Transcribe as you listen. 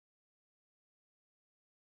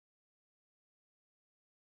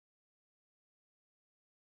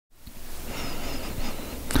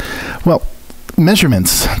Well,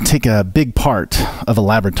 measurements take a big part of a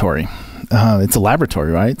laboratory. It's a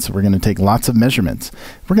laboratory, right? So we're going to take lots of measurements.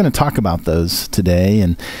 We're going to talk about those today,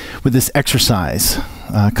 and with this exercise,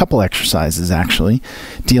 a couple exercises actually,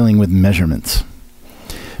 dealing with measurements.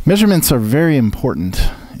 Measurements are very important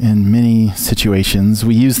in many situations.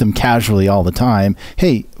 We use them casually all the time.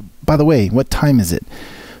 Hey, by the way, what time is it?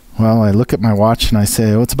 Well, I look at my watch and I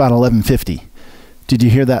say, oh, it's about 11:50. Did you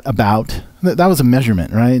hear that about? That was a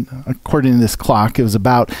measurement, right? According to this clock, it was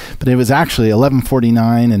about, but it was actually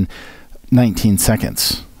 11:49 and 19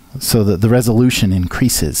 seconds. So the resolution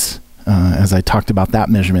increases as I talked about that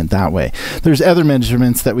measurement that way. There's other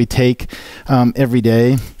measurements that we take every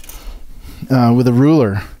day with a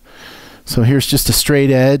ruler. So here's just a straight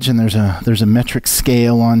edge, and there's a metric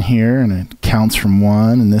scale on here, and it counts from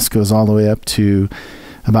 1, and this goes all the way up to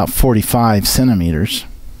about 45 centimeters.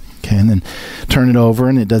 Okay, and then turn it over,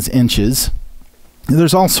 and it does inches.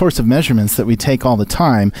 There's all sorts of measurements that we take all the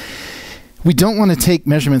time. We don't want to take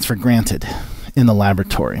measurements for granted in the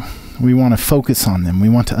laboratory. We want to focus on them. We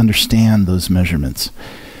want to understand those measurements.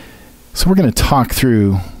 So we're going to talk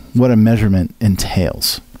through what a measurement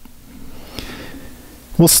entails.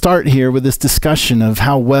 We'll start here with this discussion of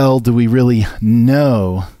how well do we really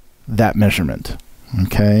know that measurement.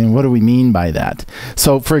 Okay, and what do we mean by that?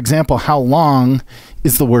 So, for example, how long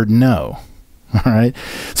is the word know? All right,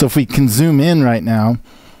 so if we can zoom in right now,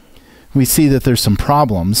 we see that there's some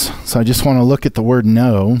problems. So I just want to look at the word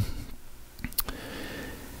know.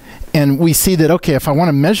 And we see that, okay, if I want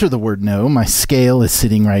to measure the word know, my scale is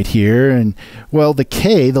sitting right here. And, well, the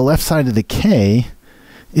K, the left side of the K,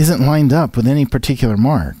 isn't lined up with any particular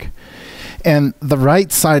mark. And the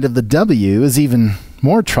right side of the W is even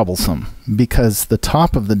more troublesome because the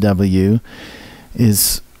top of the W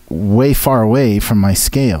is way far away from my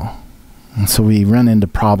scale. And so we run into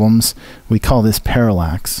problems. We call this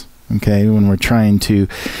parallax, okay, when we're trying to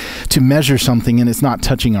measure something and it's not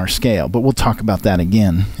touching our scale. But we'll talk about that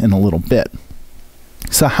again in a little bit.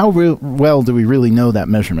 So how well do we really know that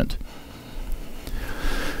measurement?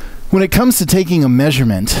 When it comes to taking a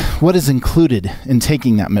measurement, what is included in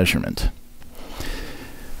taking that measurement?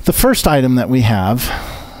 The first item that we have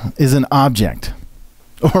is an object,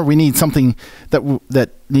 or we need something that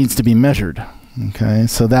needs to be measured. Okay,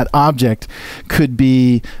 so that object could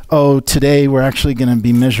be, oh, today we're actually going to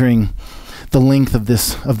be measuring the length of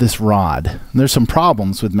this rod. And there's some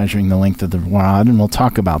problems with measuring the length of the rod, and we'll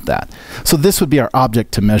talk about that. So this would be our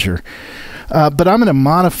object to measure. But I'm going to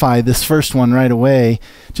modify this first one right away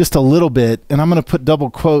just a little bit, and I'm going to put double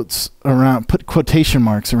quotes around, put quotation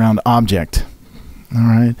marks around object. All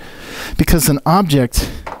right, because an object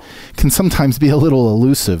can sometimes be a little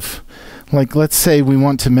elusive. Like, let's say we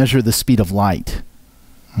want to measure the speed of light.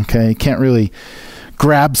 Okay, can't really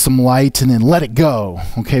grab some light and then let it go,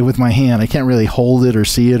 okay, with my hand. I can't really hold it or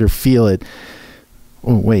see it or feel it.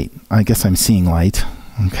 Oh, wait, I guess I'm seeing light,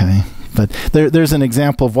 okay. But there's an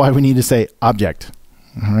example of why we need to say object.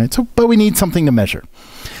 All right, so, but we need something to measure.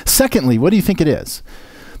 Secondly, what do you think it is?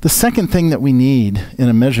 The second thing that we need in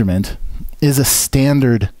a measurement is a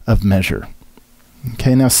standard of measure.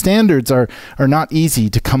 Okay, now standards are not easy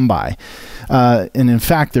to come by, and in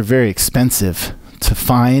fact they're very expensive to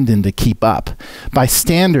find and to keep up. By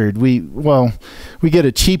standard, we get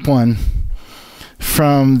a cheap one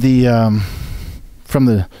from the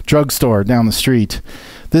drugstore down the street.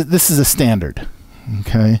 This is a standard.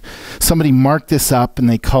 Okay, somebody marked this up and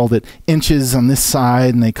they called it inches on this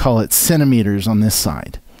side and they call it centimeters on this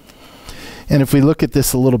side. And if we look at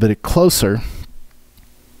this a little bit closer,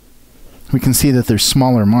 we can see that there's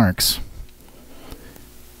smaller marks.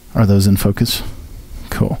 Are those in focus?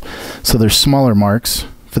 Cool. So there's smaller marks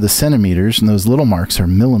for the centimeters, and those little marks are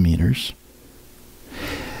millimeters.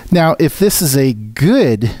 Now, if this is a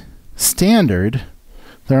good standard,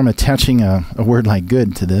 there I'm attaching a word like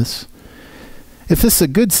good to this. If this is a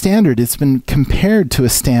good standard, it's been compared to a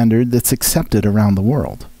standard that's accepted around the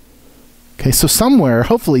world. Okay, so somewhere,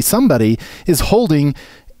 hopefully somebody is holding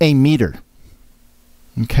a meter,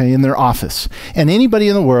 okay, in their office. And anybody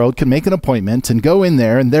in the world can make an appointment and go in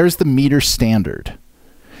there, and there's the meter standard.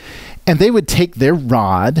 And they would take their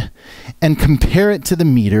rod and compare it to the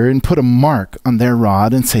meter and put a mark on their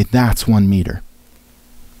rod and say, that's 1 meter.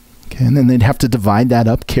 Okay, and then they'd have to divide that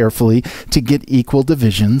up carefully to get equal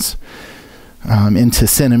divisions into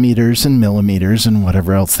centimeters and millimeters and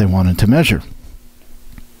whatever else they wanted to measure.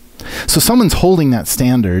 So someone's holding that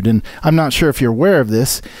standard, and I'm not sure if you're aware of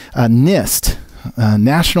this, NIST,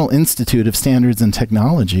 National Institute of Standards and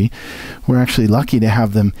Technology, we're actually lucky to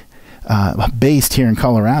have them based here in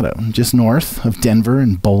Colorado, just north of Denver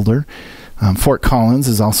and Boulder. Fort Collins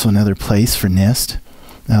is also another place for NIST.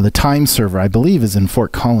 Now, the time server, I believe, is in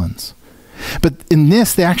Fort Collins. But in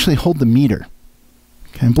NIST, they actually hold the meter.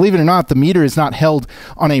 Okay, and believe it or not, the meter is not held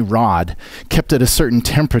on a rod, kept at a certain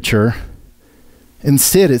temperature.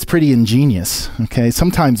 Instead, it's pretty ingenious. Okay,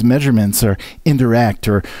 sometimes measurements are indirect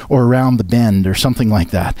or around the bend or something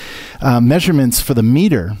like that. Measurements for the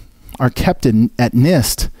meter are kept at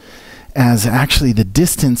NIST as actually the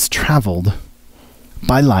distance traveled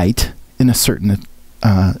by light in a certain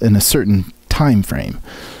time frame.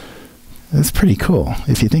 That's pretty cool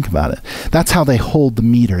if you think about it. That's how they hold the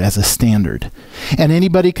meter as a standard. And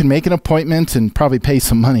anybody can make an appointment and probably pay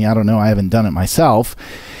some money. I don't know, I haven't done it myself.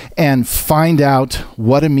 And find out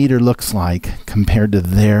what a meter looks like compared to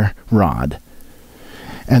their rod.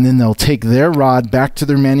 And then they'll take their rod back to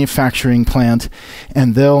their manufacturing plant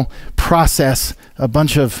and they'll process a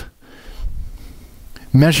bunch of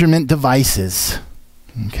measurement devices,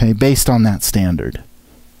 okay, based on that standard.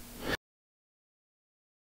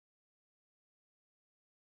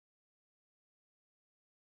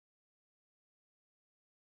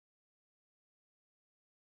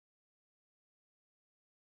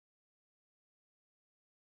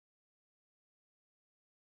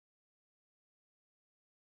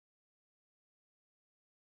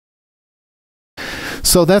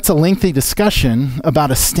 So that's a lengthy discussion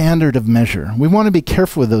about a standard of measure. We want to be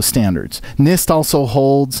careful with those standards. NIST also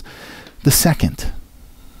holds the second.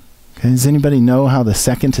 Okay, does anybody know how the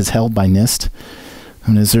second is held by NIST? I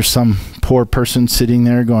mean, is there some poor person sitting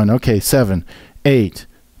there going, okay, 7, 8,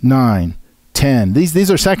 9, 10.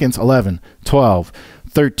 These are seconds, 11, 12,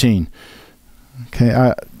 13.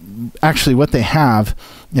 Okay, actually what they have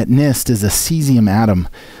at NIST is a cesium atom.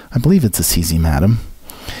 I believe it's a cesium atom.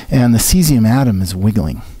 And the cesium atom is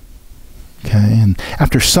wiggling. Okay, and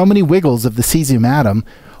after so many wiggles of the cesium atom,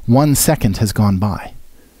 1 second has gone by.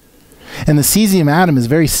 And the cesium atom is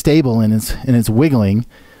very stable in its wiggling,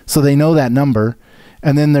 so they know that number.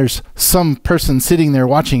 And then there's some person sitting there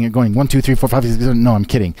watching it going 1, 2, 3, 4, 5, 6, 7. No, I'm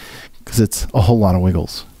kidding, because it's a whole lot of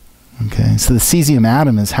wiggles. Okay, so the cesium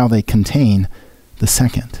atom is how they contain the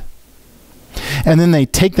second. And then they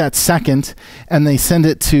take that second and they send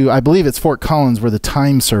it to, I believe it's Fort Collins where the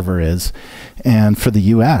time server is, and for the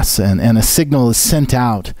US, and a signal is sent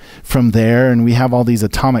out from there, and we have all these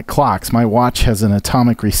atomic clocks. My watch has an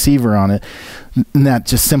atomic receiver on it, and that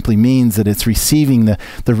just simply means that it's receiving the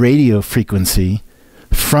radio frequency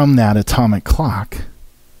from that atomic clock.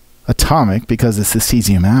 Atomic because it's the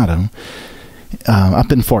cesium atom,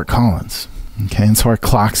 up in Fort Collins. Okay, and so our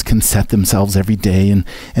clocks can set themselves every day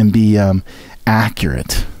and be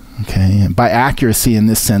accurate. Okay, and by accuracy in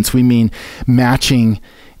this sense, we mean matching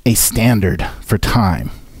a standard for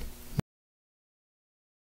time.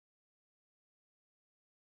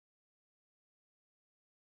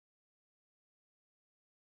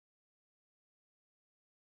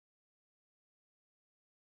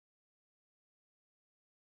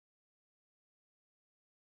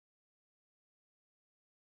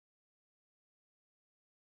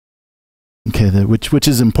 Okay, which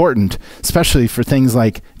is important, especially for things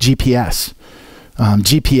like GPS.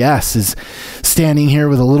 GPS is standing here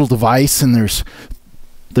with a little device, and there's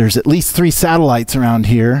at least 3 satellites around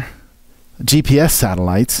here, GPS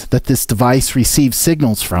satellites, that this device receives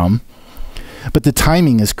signals from. But the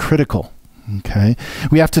timing is critical. Okay,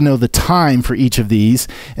 we have to know the time for each of these.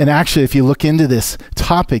 And actually, if you look into this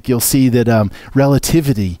topic, you'll see that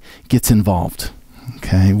relativity gets involved.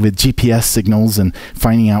 Okay, with GPS signals and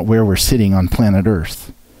finding out where we're sitting on planet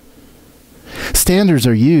Earth. Standards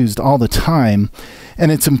are used all the time,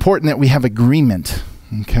 and it's important that we have agreement.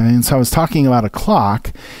 Okay, and so I was talking about a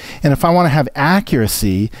clock, and if I want to have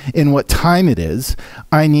accuracy in what time it is,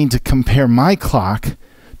 I need to compare my clock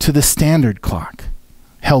to the standard clock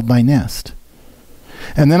held by NIST.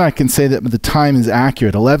 And then I can say that the time is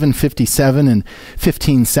accurate, 11:57 and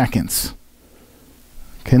 15 seconds.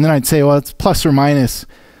 Okay, and then I'd say, well, it's plus or minus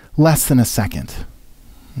less than a second.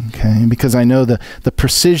 Okay, because I know the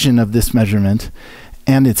precision of this measurement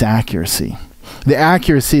and its accuracy. The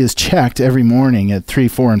accuracy is checked every morning at 3,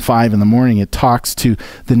 4, and 5 in the morning. It talks to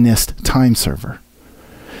the NIST time server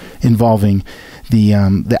involving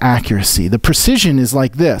the accuracy. The precision is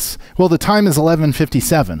like this. Well, the time is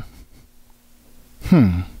 11:57.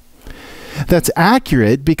 That's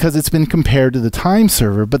accurate because it's been compared to the time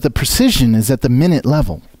server, but the precision is at the minute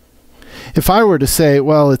level. If I were to say,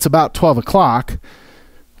 well, it's about 12 o'clock,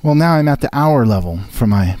 well, now I'm at the hour level for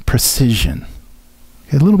my precision.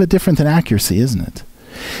 A little bit different than accuracy, isn't it?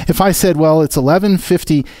 If I said, well, it's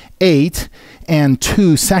 11:58 and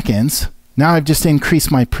 2 seconds, now I've just increased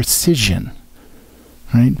my precision.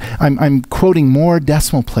 Right? I'm quoting more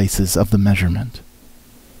decimal places of the measurement.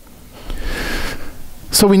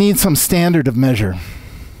 So we need some standard of measure.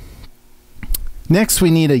 Next,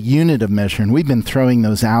 we need a unit of measure, and we've been throwing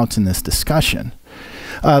those out in this discussion.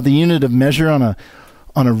 The unit of measure on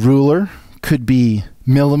a ruler could be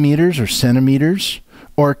millimeters or centimeters,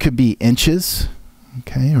 or it could be inches,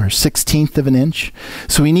 okay, or 1/16 of an inch.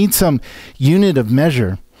 So we need some unit of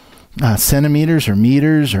measure, centimeters or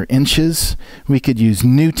meters or inches. We could use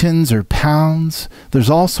newtons or pounds. There's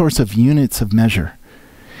all sorts of units of measure.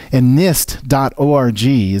 And NIST.org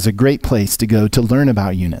is a great place to go to learn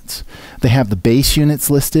about units. They have the base units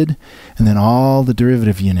listed, and then all the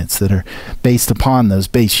derivative units that are based upon those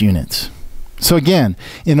base units. So again,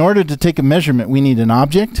 in order to take a measurement, we need an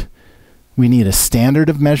object. We need a standard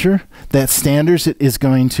of measure. That standard is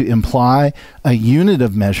going to imply a unit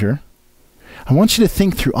of measure. I want you to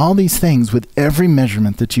think through all these things with every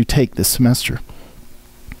measurement that you take this semester.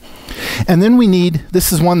 And then we need,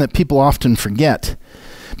 this is one that people often forget,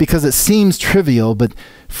 because it seems trivial, but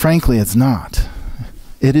frankly it's not.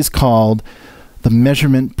 It is called the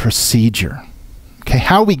measurement procedure. Okay,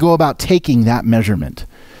 how we go about taking that measurement.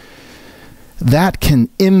 That can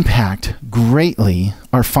impact greatly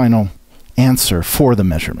our final answer for the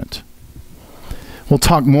measurement. We'll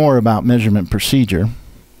talk more about measurement procedure.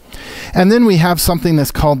 And then we have something that's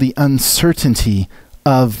called the uncertainty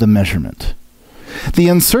of the measurement. The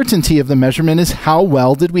uncertainty of the measurement is how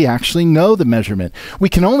well did we actually know the measurement. We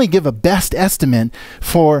can only give a best estimate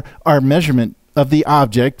for our measurement of the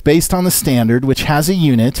object based on the standard, which has a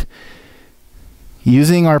unit.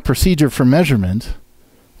 Using our procedure for measurement,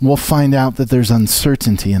 we'll find out that there's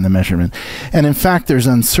uncertainty in the measurement. And in fact, there's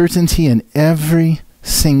uncertainty in every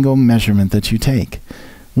single measurement that you take.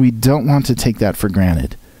 We don't want to take that for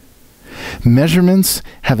granted. Measurements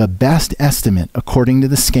have a best estimate according to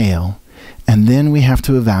the scale, and then we have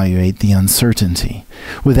to evaluate the uncertainty.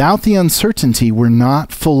 Without the uncertainty, we're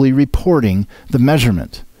not fully reporting the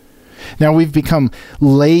measurement. Now, we've become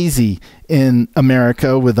lazy in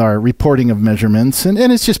America with our reporting of measurements, and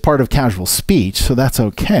it's just part of casual speech, so that's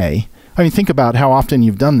okay. I mean, think about how often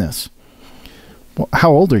you've done this. Well,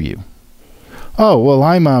 how old are you? Oh, well,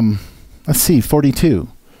 I'm, let's see, 42.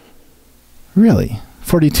 Really?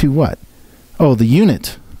 42 what? Oh, the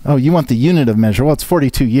unit. Oh, you want the unit of measure. Well, it's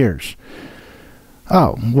 42 years.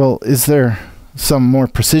 Oh, well, is there some more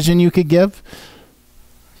precision you could give?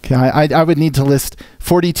 Okay, I would need to list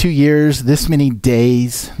 42 years, this many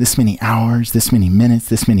days, this many hours, this many minutes,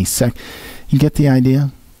 this many seconds. You get the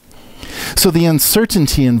idea? So the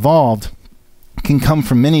uncertainty involved can come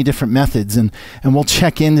from many different methods, and we'll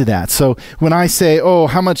check into that. So when I say, oh,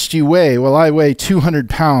 how much do you weigh? Well, I weigh 200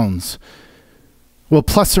 pounds. Well,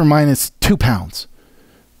 plus or minus 2 pounds.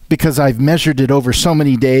 Because I've measured it over so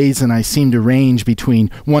many days, and I seem to range between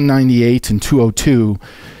 198 and 202.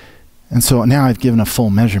 And so now I've given a full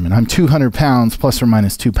measurement. I'm 200 pounds plus or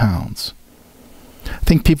minus 2 pounds. I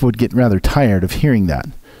think people would get rather tired of hearing that.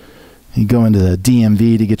 You go into the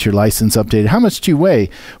DMV to get your license updated. How much do you weigh?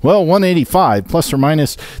 Well, 185 plus or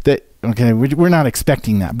minus that. Okay, we're not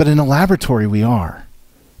expecting that. But in a laboratory, we are.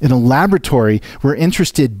 In a laboratory, we're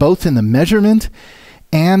interested both in the measurement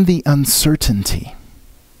and the uncertainty.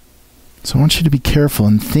 So I want you to be careful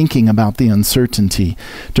in thinking about the uncertainty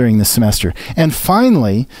during the semester. And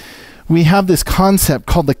finally, we have this concept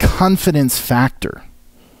called the confidence factor.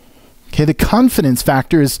 Okay, the confidence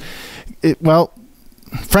factor is, well,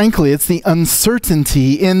 frankly, it's the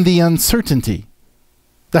uncertainty in the uncertainty.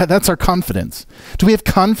 That's our confidence. Do we have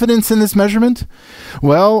confidence in this measurement?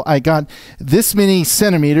 Well, I got this many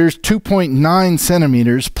centimeters, 2.9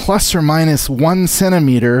 centimeters, plus or minus 1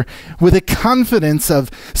 centimeter, with a confidence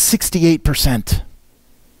of 68%.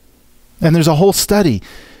 And there's a whole study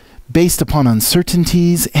based upon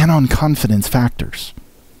uncertainties and on confidence factors.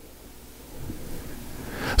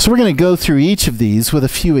 So we're going to go through each of these with a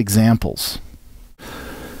few examples.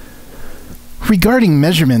 Regarding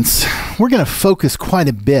measurements, we're going to focus quite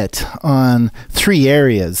a bit on 3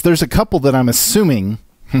 areas. There's a couple that I'm assuming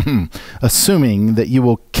that you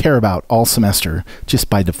will care about all semester just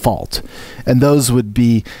by default. And those would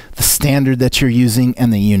be the standard that you're using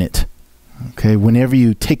and the unit. Okay, whenever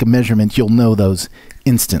you take a measurement, you'll know those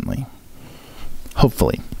instantly,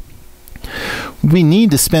 hopefully. We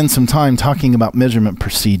need to spend some time talking about measurement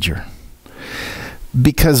procedure.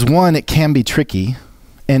 Because 1, it can be tricky.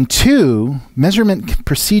 And 2, measurement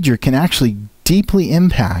procedure can actually deeply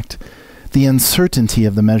impact the uncertainty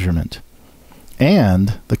of the measurement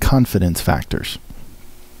and the confidence factors.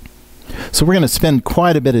 So we're going to spend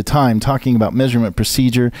quite a bit of time talking about measurement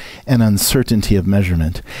procedure and uncertainty of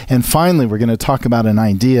measurement. And finally, we're going to talk about an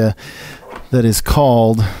idea that is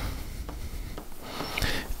called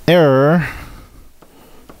error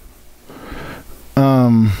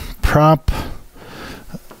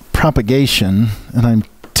propagation, and I'm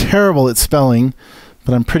terrible at spelling,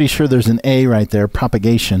 but I'm pretty sure there's an A right there,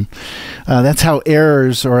 propagation. That's how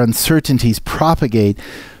errors or uncertainties propagate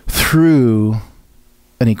through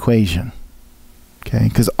an equation. Okay,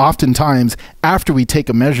 because oftentimes after we take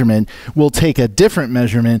a measurement, we'll take a different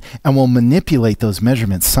measurement and we'll manipulate those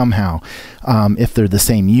measurements somehow. If they're the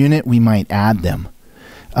same unit, we might add them.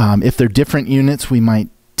 If they're different units, we might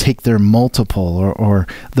take their multiple or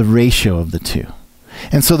the ratio of the two.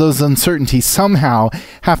 And so those uncertainties somehow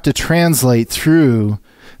have to translate through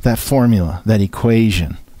that formula, that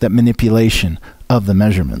equation, that manipulation of the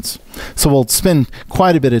measurements. So we'll spend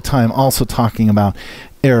quite a bit of time also talking about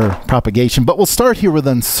error propagation, but we'll start here with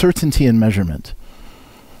uncertainty in measurement.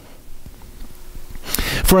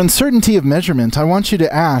 For uncertainty of measurement, I want you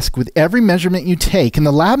to ask with every measurement you take, and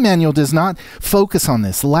the lab manual does not focus on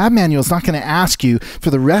this. The lab manual is not going to ask you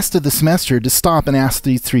for the rest of the semester to stop and ask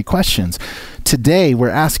these 3 questions. Today, we're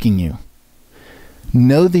asking you,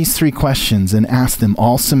 know these 3 questions and ask them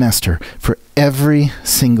all semester for every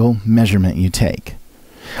single measurement you take.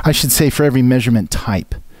 I should say for every measurement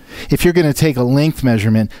type. If you're going to take a length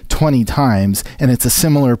measurement 20 times and it's a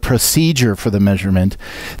similar procedure for the measurement,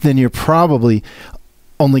 then you're probably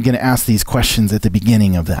only going to ask these questions at the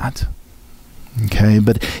beginning of that. Okay,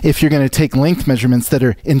 but if you're going to take length measurements that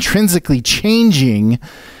are intrinsically changing,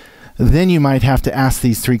 then you might have to ask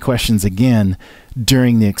these 3 questions again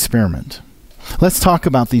during the experiment. Let's talk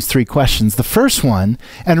about these 3 questions. The first one,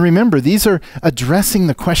 and remember, these are addressing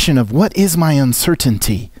the question of what is my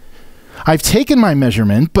uncertainty? I've taken my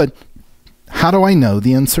measurement, but how do I know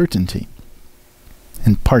the uncertainty?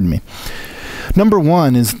 And pardon me. Number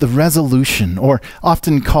 1 is the resolution, or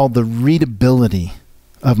often called the readability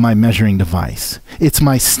of my measuring device. It's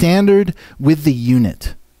my standard with the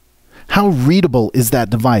unit. How readable is that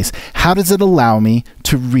device? How does it allow me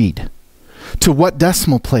to read? To what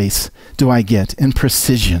decimal place do I get in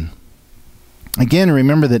precision? Again,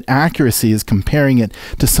 remember that accuracy is comparing it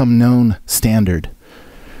to some known standard.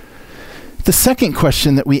 The second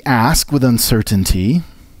question that we ask with uncertainty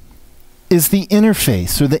is the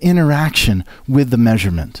interface or the interaction with the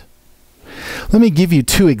measurement. Let me give you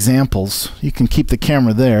 2 examples. You can keep the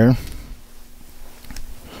camera there.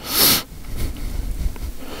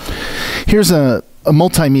 Here's a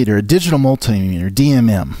multimeter, a digital multimeter,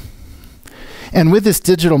 DMM. And with this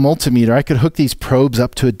digital multimeter, I could hook these probes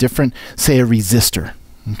up to a different, say, a resistor.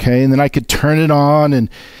 Okay, and then I could turn it on, and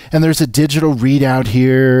there's a digital readout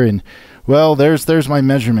here, and well, there's my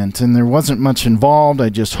measurement, and there wasn't much involved. I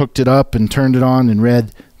just hooked it up and turned it on and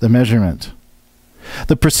read the measurement.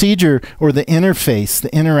 The procedure or the interface,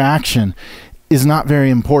 the interaction, is not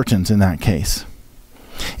very important in that case.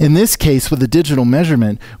 In this case, with the digital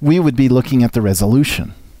measurement, we would be looking at the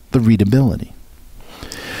resolution, the readability.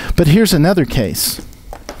 But here's another case.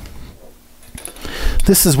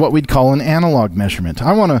 This is what we'd call an analog measurement.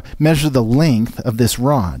 I want to measure the length of this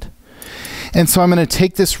rod. And so I'm going to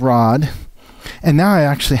take this rod, and now I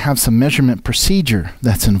actually have some measurement procedure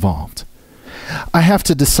that's involved. I have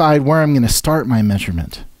to decide where I'm going to start my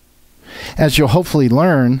measurement. As you'll hopefully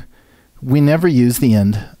learn, we never use the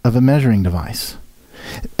end of a measuring device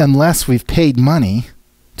unless we've paid money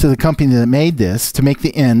to the company that made this to make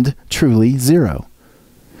the end truly 0.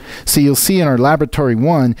 So you'll see in our laboratory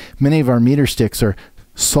 1, many of our meter sticks are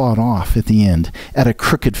sawed off at the end at a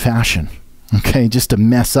crooked fashion. Okay, just to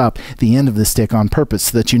mess up the end of the stick on purpose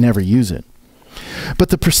so that you never use it. But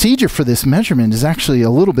the procedure for this measurement is actually a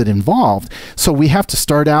little bit involved. So we have to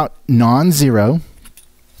start out non-zero.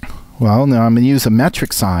 Well, now I'm going to use a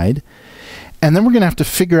metric side. And then we're going to have to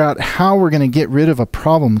figure out how we're going to get rid of a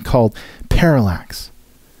problem called parallax.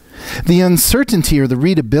 The uncertainty or the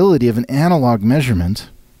readability of an analog measurement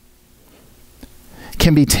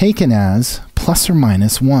can be taken as plus or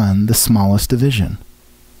minus 1, the smallest division.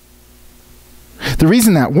 The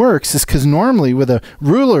reason that works is because normally with a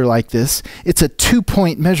ruler like this, it's a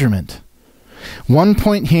 2-point measurement. 1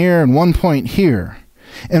 point here and 1 point here.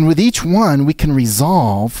 And with each one, we can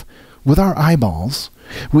resolve, with our eyeballs,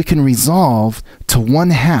 we can resolve to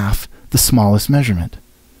 1/2 the smallest measurement.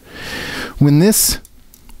 When this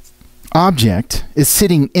object is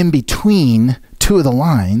sitting in between 2 of the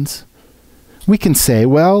lines, we can say,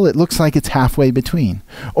 well, it looks like it's halfway between,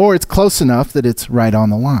 or it's close enough that it's right on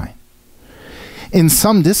the line. In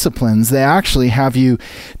some disciplines, they actually have you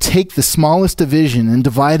take the smallest division and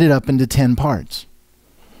divide it up into 10 parts.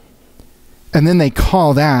 And then they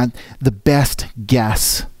call that the best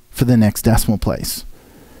guess for the next decimal place.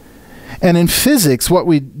 And in physics, what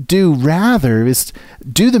we do rather is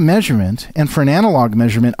do the measurement, and for an analog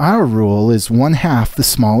measurement, our rule is 1/2 the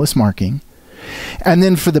smallest marking, And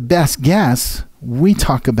then for the best guess, we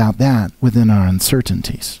talk about that within our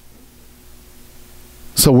uncertainties.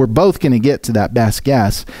 So we're both going to get to that best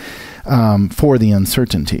guess for the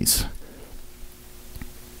uncertainties.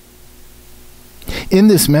 In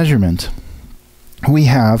this measurement, we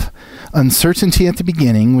have uncertainty at the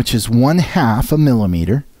beginning, which is 1/2 a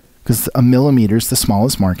millimeter, because a millimeter is the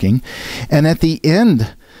smallest marking. And at the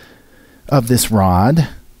end of this rod,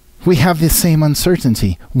 we have the same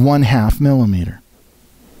uncertainty, 1/2 millimeter.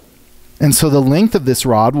 And so the length of this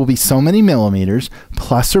rod will be so many millimeters,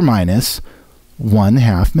 plus or minus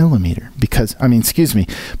 1/2 millimeter. Because,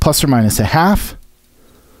 plus or minus 1/2,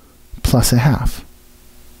 plus 1/2.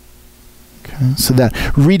 Okay, so that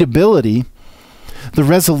readability, the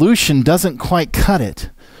resolution doesn't quite cut it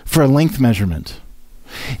for a length measurement.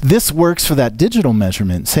 This works for that digital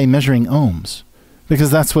measurement, say measuring ohms, because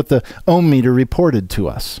that's what the ohm meter reported to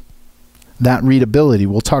us. That readability,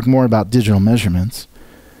 we'll talk more about digital measurements.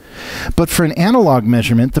 But for an analog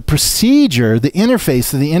measurement, the procedure, the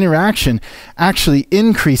interface of the interaction actually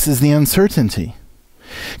increases the uncertainty.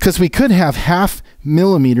 Because we could have 1/2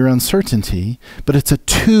 millimeter uncertainty, but it's a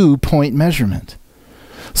 2-point measurement.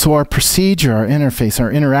 So our procedure, our interface,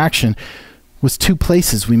 our interaction was 2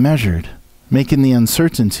 places we measured, making the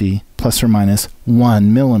uncertainty plus or minus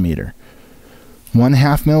 1 millimeter.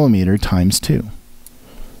 1/2 millimeter times 2.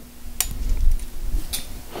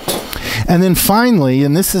 And then finally,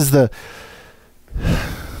 and this is the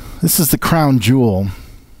crown jewel,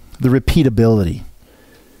 the repeatability.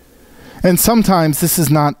 And sometimes this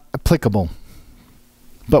is not applicable.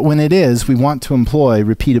 But when it is, we want to employ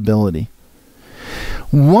repeatability.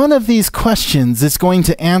 One of these questions is going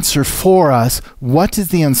to answer for us, what is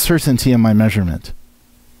the uncertainty in my measurement?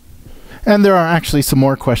 And there are actually some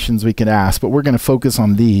more questions we could ask, but we're going to focus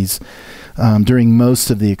on these during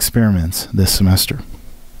most of the experiments this semester.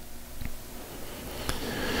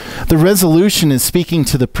 The resolution is speaking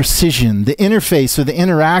to the precision. The interface or the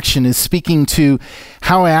interaction is speaking to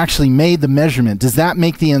how I actually made the measurement. Does that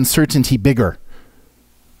make the uncertainty bigger?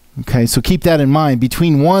 Okay, so keep that in mind.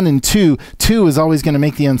 Between 1 and 2, 2 is always going to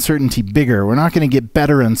make the uncertainty bigger. We're not going to get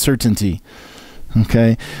better uncertainty,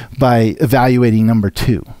 okay, by evaluating number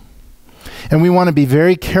 2. And we want to be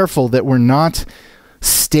very careful that we're not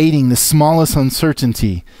stating the smallest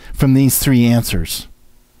uncertainty from these 3 answers.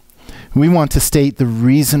 We want to state the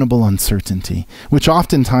reasonable uncertainty, which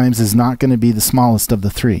oftentimes is not going to be the smallest of the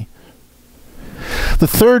 3. The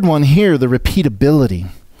third one here, the repeatability,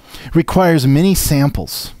 requires many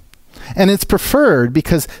samples. And it's preferred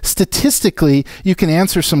because statistically you can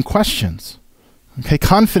answer some questions. Okay,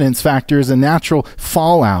 confidence factor is a natural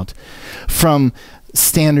fallout from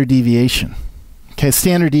standard deviation. Okay,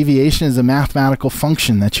 standard deviation is a mathematical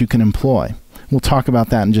function that you can employ. We'll talk about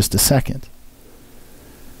that in just a second.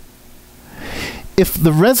 If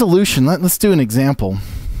the resolution, let's do an example.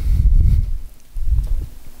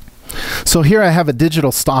 So here I have a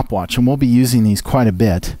digital stopwatch, and we'll be using these quite a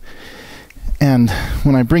bit. And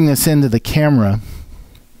when I bring this into the camera,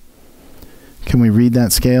 can we read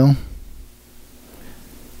that scale?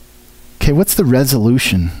 Okay, what's the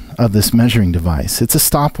resolution of this measuring device? It's a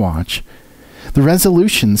stopwatch. The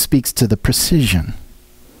resolution speaks to the precision.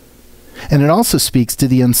 And it also speaks to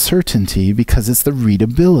the uncertainty because it's the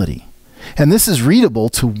readability. And this is readable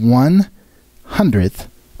to 1/100th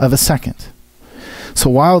of a second.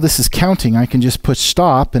 So while this is counting, I can just push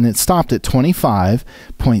stop, and it stopped at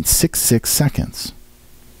 25.66 seconds.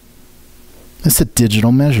 It's a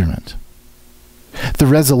digital measurement. The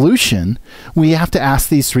resolution, we have to ask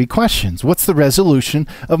these 3 questions. What's the resolution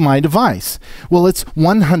of my device? Well, it's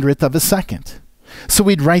 1/100th of a second. So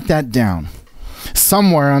we'd write that down.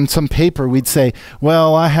 Somewhere on some paper, we'd say,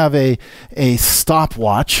 well, I have a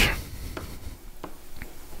stopwatch,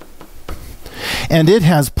 and it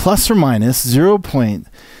has plus or minus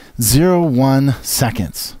 0.01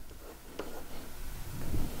 seconds.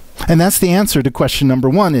 And that's the answer to question number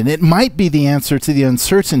 1. And it might be the answer to the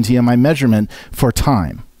uncertainty of my measurement for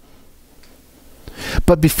time.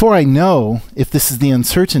 But before I know if this is the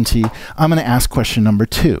uncertainty, I'm going to ask question number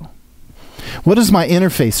 2. What is my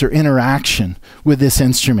interface or interaction with this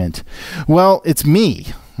instrument? Well, it's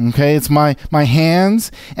me. Okay, it's my hands,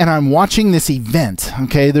 and I'm watching this event.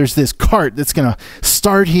 Okay, there's this cart that's going to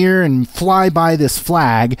start here and fly by this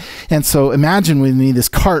flag. And so imagine with me this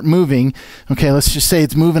cart moving. Okay, let's just say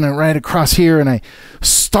it's moving right across here, and I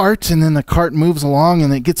start, and then the cart moves along,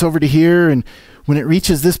 and it gets over to here, and when it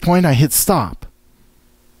reaches this point, I hit stop.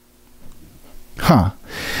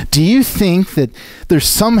 Do you think that there's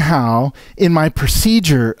somehow in my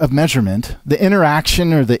procedure of measurement, the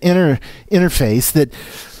interaction or the interface that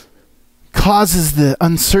causes the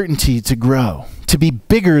uncertainty to grow, to be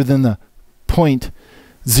bigger than the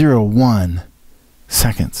 0.01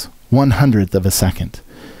 seconds, 1/100th of a second?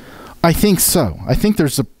 I think so. I think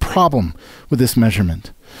there's a problem with this measurement.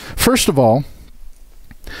 First of all,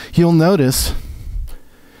 you'll notice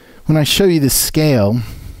when I show you this scale,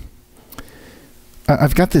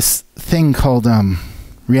 I've got this thing called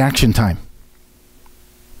reaction time.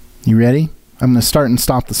 You ready? I'm going to start and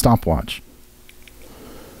stop the stopwatch.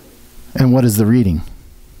 And what is the reading?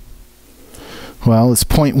 Well, it's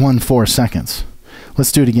 0.14 seconds.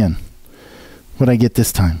 Let's do it again. What did I get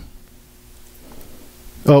this time?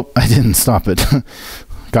 Oh, I didn't stop it.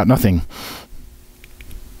 Got nothing.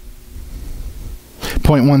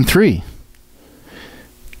 0.13.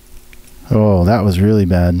 Oh, that was really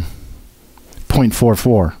bad.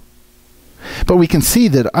 0.44. But we can see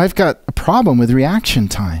that I've got a problem with reaction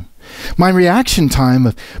time. My reaction time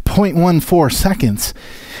of 0.14 seconds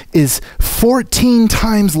is 14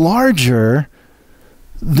 times larger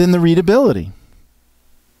than the readability.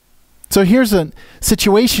 So here's a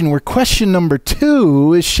situation where question number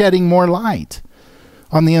 2 is shedding more light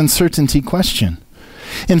on the uncertainty question.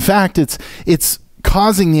 In fact, it's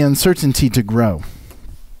causing the uncertainty to grow.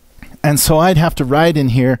 And so I'd have to write in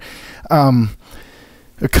here a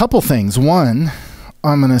couple things. One,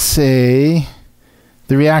 I'm going to say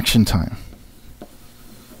the reaction time.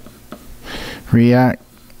 Yeah,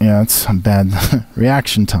 it's a bad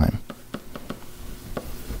reaction time.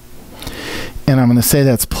 And I'm going to say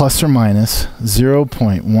that's plus or minus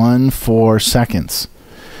 0.14 seconds,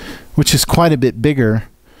 which is quite a bit bigger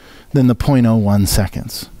than the 0.01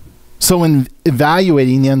 seconds. So when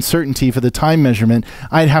evaluating the uncertainty for the time measurement,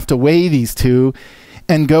 I'd have to weigh these two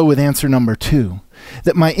and go with answer number 2.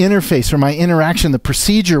 That my interface or my interaction, the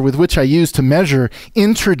procedure with which I use to measure,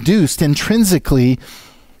 introduced intrinsically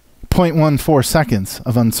 0.14 seconds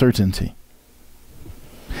of uncertainty.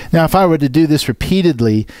 Now, if I were to do this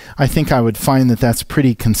repeatedly, I think I would find that that's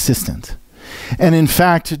pretty consistent. And in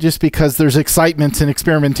fact, just because there's excitement and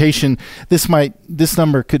experimentation, this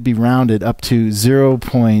number could be rounded up to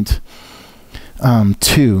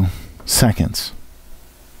 0.2 seconds.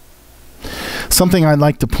 Something I'd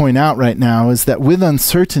like to point out right now is that with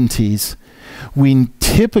uncertainties, we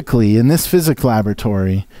typically, in this physics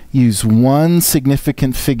laboratory, use one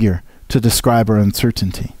significant figure to describe our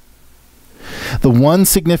uncertainty. The one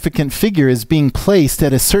significant figure is being placed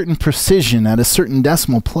at a certain precision, at a certain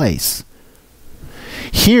decimal place.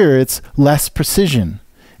 Here it's less precision.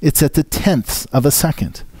 It's at the 10th of a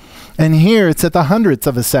second. And here it's at the 100th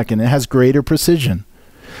of a second. It has greater precision.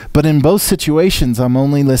 But in both situations, I'm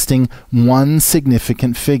only listing one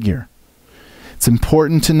significant figure. It's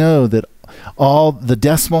important to know that all the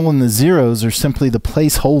decimal and the zeros are simply the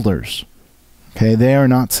placeholders. Okay, they are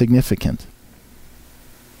not significant.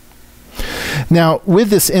 Now, with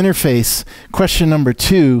this interface, question number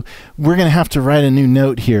 2, we're going to have to write a new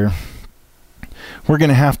note here. We're going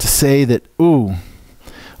to have to say that, ooh,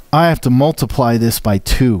 I have to multiply this by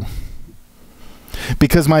 2.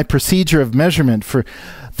 Because my procedure of measurement for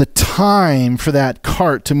the time for that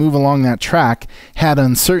cart to move along that track had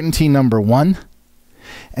uncertainty number 1.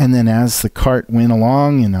 And then as the cart went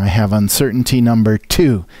along, and I have uncertainty number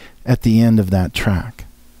 2 at the end of that track.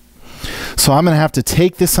 So I'm going to have to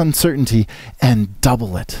take this uncertainty and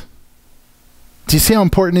double it. Do you see how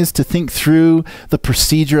important it is to think through the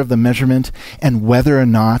procedure of the measurement and whether or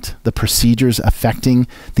not the procedure is affecting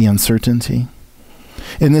the uncertainty?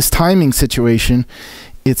 In this timing situation,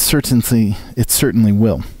 it certainly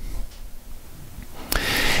will.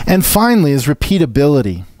 And finally is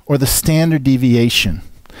repeatability, or the standard deviation.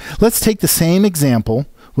 Let's take the same example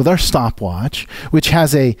with our stopwatch, which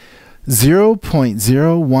has a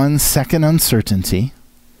 0.01 second uncertainty.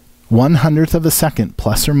 1/100th of a second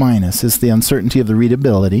plus or minus is the uncertainty of the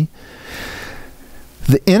readability.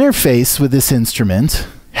 The interface with this instrument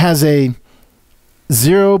has a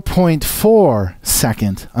 0.4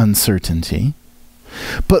 second uncertainty.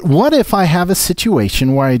 But what if I have a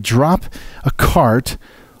situation where I drop a cart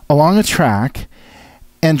along a track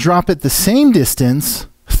and drop it the same distance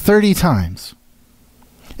 30 times?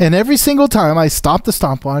 And every single time I stop the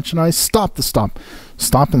stopwatch and I stop and stop,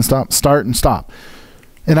 start and stop.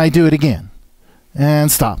 And I do it again,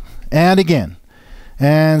 and stop, and again,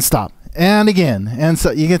 and stop, and again. And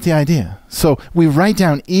so you get the idea. So we write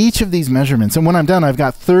down each of these measurements. And when I'm done, I've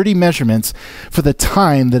got 30 measurements for the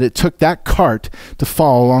time that it took that cart to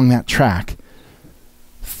fall along that track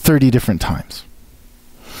 30 different times.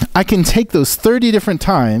 I can take those 30 different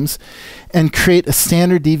times and create a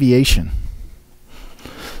standard deviation.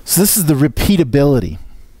 So this is the repeatability.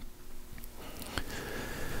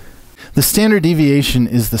 The standard deviation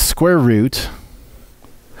is the square root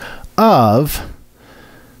of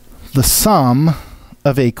the sum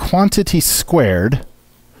of a quantity squared,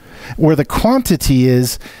 where the quantity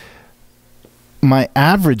is my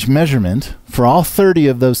average measurement for all 30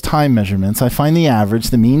 of those time measurements. I find the average,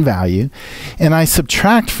 the mean value, and I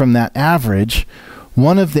subtract from that average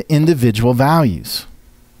one of the individual values.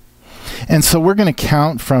 And so we're going to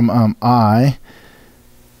count from from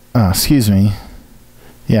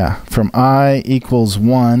I equals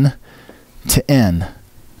 1 to n.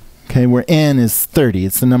 Okay, where n is 30.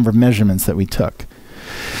 It's the number of measurements that we took.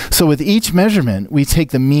 So with each measurement, we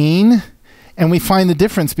take the mean and we find the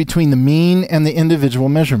difference between the mean and the individual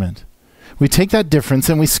measurement. We take that difference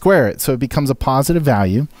and we square it so it becomes a positive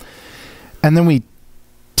value. And then we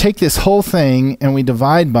take this whole thing and we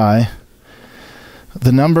divide by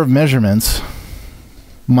the number of measurements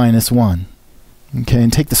minus 1. Okay,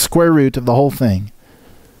 and take the square root of the whole thing.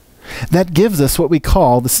 That gives us what we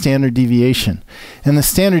call the standard deviation. And the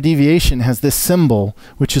standard deviation has this symbol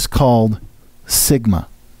which is called sigma.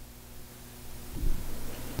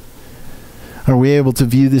 Are we able to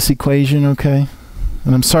view this equation okay?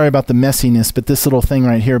 And I'm sorry about the messiness, but this little thing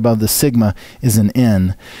right here above the sigma is an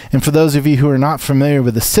n. And for those of you who are not familiar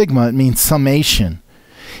with the sigma, it means summation.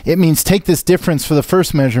 It means take this difference for the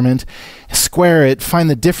first measurement, square it, find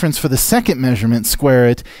the difference for the second measurement, square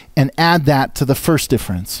it, and add that to the first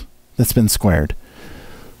difference that's been squared.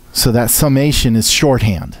 So that summation is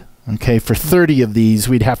shorthand. Okay, for 30 of these,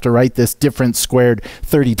 we'd have to write this difference squared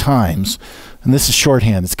 30 times. And this is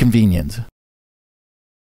shorthand. It's convenient.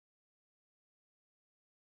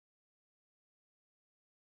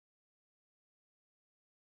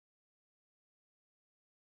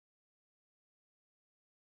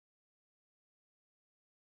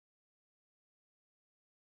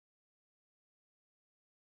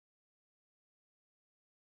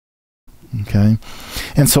 Okay,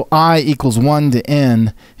 and so I equals 1 to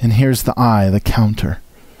n, and here's the I, the counter.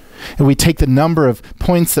 And we take the number of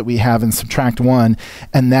points that we have and subtract 1,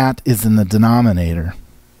 and that is in the denominator.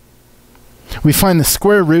 We find the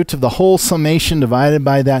square root of the whole summation divided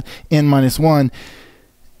by that n minus 1,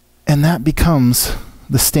 and that becomes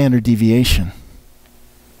the standard deviation.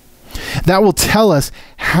 That will tell us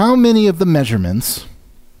how many of the measurements,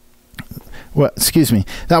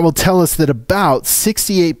 that will tell us that about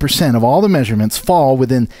 68% of all the measurements fall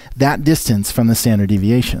within that distance from the standard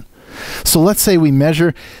deviation. So let's say we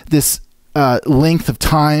measure this length of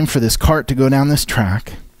time for this cart to go down this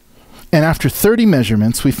track. And after 30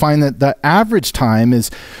 measurements, we find that the average time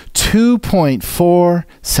is 2.4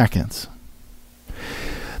 seconds.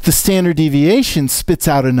 The standard deviation spits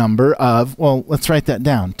out a number of, well, let's write that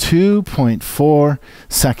down, 2.4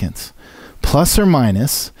 seconds. Plus or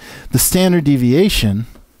minus, the standard deviation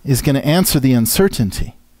is going to answer the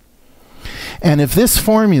uncertainty. And if this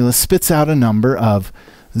formula spits out a number of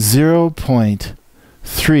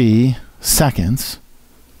 0.3 seconds,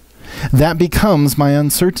 that becomes my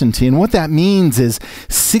uncertainty. And what that means is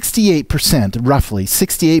 68%, roughly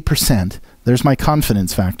 68%, there's my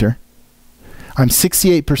confidence factor. I'm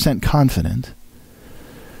 68% confident.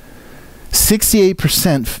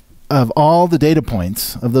 68% of all the data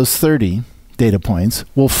points, of those 30 data points,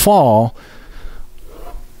 will fall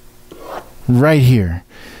right here.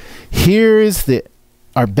 Here is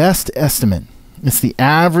our best estimate. It's the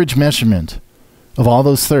average measurement of all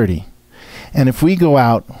those 30. And if we go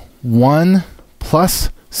out 1 plus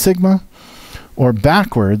sigma or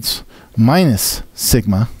backwards minus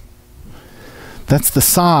sigma, that's the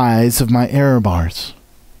size of my error bars.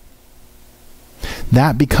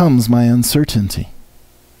 That becomes my uncertainty.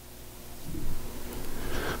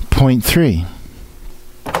 Point 3.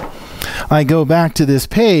 I go back to this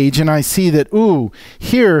page and I see that, ooh,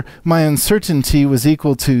 here my uncertainty was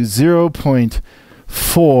equal to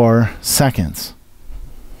 0.4 seconds.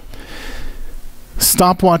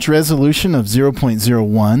 Stopwatch resolution of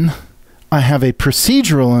 0.01. I have a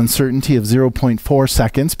procedural uncertainty of 0.4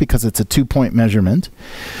 seconds because it's a 2-point measurement.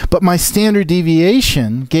 But my standard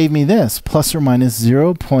deviation gave me this, plus or minus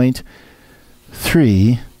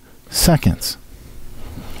 0.3 seconds.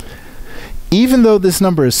 Even though this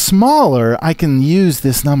number is smaller, I can use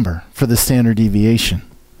this number for the standard deviation.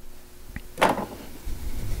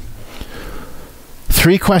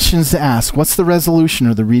 3 questions to ask. What's the resolution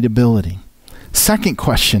or the readability? Second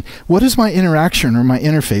question, what is my interaction or my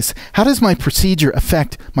interface? How does my procedure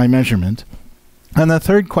affect my measurement? And the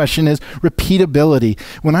third question is repeatability.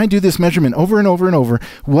 When I do this measurement over and over and over,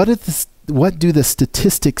 what do the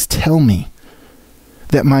statistics tell me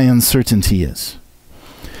that my uncertainty is?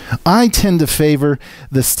 I tend to favor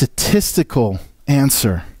the statistical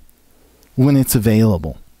answer when it's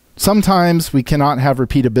available. Sometimes we cannot have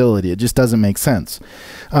repeatability. It just doesn't make sense.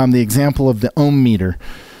 The example of the ohm meter.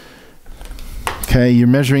 Okay, you're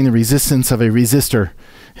measuring the resistance of a resistor,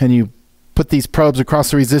 and you put these probes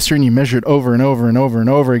across the resistor and you measure it over and over and over and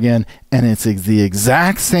over again, and it's the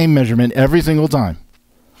exact same measurement every single time.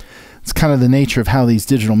 It's kind of the nature of how these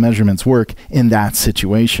digital measurements work in that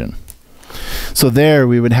situation. So there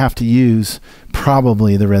we would have to use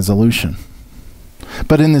probably the resolution.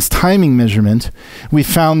 But in this timing measurement, we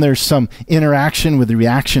found there's some interaction with the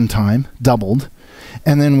reaction time, doubled,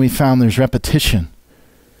 and then we found there's repetition,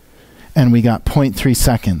 and we got 0.3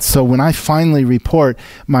 seconds. So when I finally report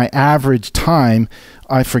my average time,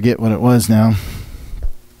 I forget what it was now,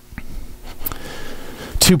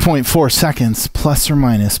 2.4 seconds plus or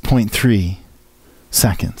minus 0.3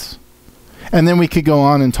 seconds. And then we could go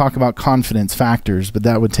on and talk about confidence factors, but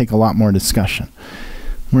that would take a lot more discussion.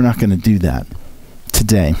 We're not going to do that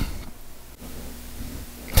today.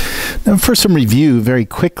 Now for some review very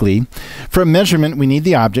quickly, for a measurement we need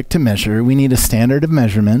the object to measure, we need a standard of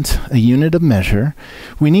measurement, a unit of measure,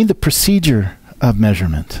 we need the procedure of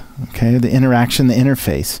measurement, okay, the interaction, the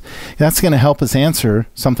interface. That's going to help us answer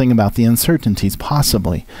something about the uncertainties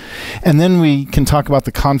possibly. And then we can talk about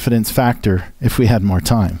the confidence factor if we had more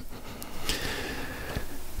time.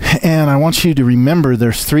 And I want you to remember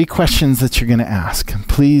there's 3 questions that you're going to ask.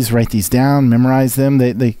 Please write these down, memorize them.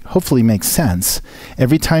 They hopefully make sense.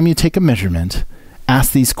 Every time you take a measurement,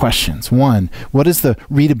 ask these questions. 1, what is the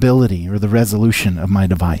readability or the resolution of my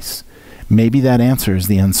device? Maybe that answers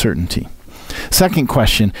the uncertainty. Second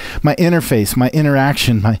question, my interface, my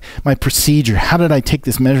interaction, my procedure. How did I take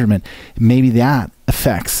this measurement? Maybe that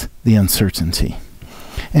affects the uncertainty.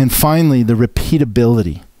 And finally, the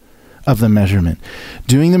repeatability of the measurement.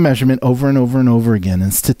 Doing the measurement over and over and over again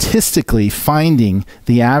and statistically finding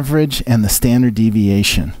the average and the standard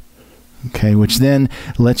deviation, okay, which then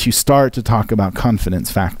lets you start to talk about confidence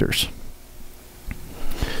factors.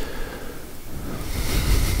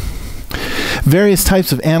 Various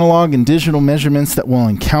types of analog and digital measurements that we'll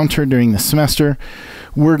encounter during the semester.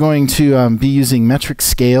 We're going to be using metric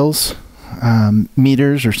scales,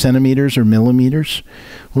 meters or centimeters or millimeters.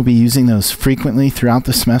 We'll be using those frequently throughout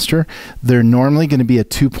the semester. They're normally going to be a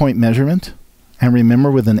 2-point measurement. And remember,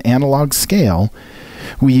 with an analog scale,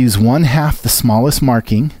 we use 1/2 the smallest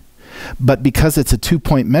marking, but because it's a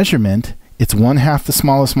 2-point measurement, it's 1/2 the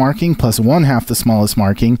smallest marking plus 1/2 the smallest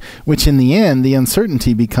marking, which in the end, the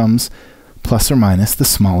uncertainty becomes plus or minus the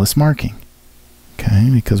smallest marking. Okay,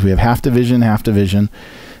 because we have half division,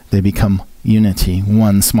 they become unity,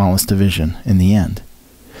 1 smallest division in the end.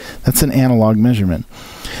 That's an analog measurement.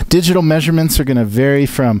 Digital measurements are going to vary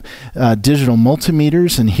from digital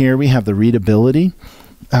multimeters, and here we have the readability.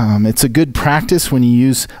 It's a good practice when you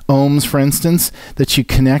use ohms, for instance, that you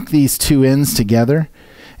connect these 2 ends together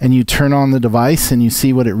and you turn on the device and you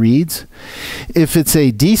see what it reads. If it's a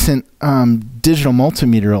decent digital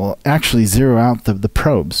multimeter, it'll actually zero out the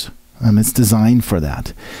probes. It's designed for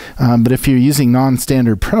that. But if you're using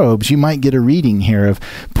non-standard probes, you might get a reading here of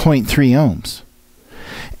 0.3 ohms.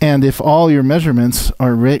 And if all your measurements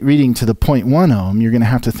are reading to the 0.1 ohm, you're going to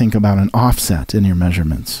have to think about an offset in your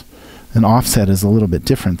measurements. An offset is a little bit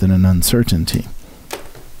different than an uncertainty.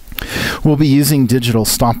 We'll be using digital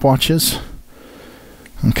stopwatches.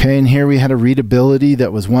 Okay, and here we had a readability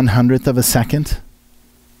that was 1/100th of a second,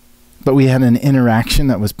 but we had an interaction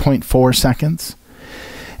that was 0.4 seconds.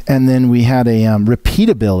 And then we had a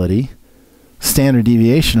repeatability standard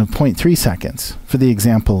deviation of 0.3 seconds for the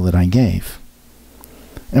example that I gave.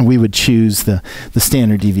 And we would choose the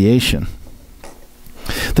standard deviation.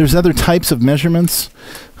 There's other types of measurements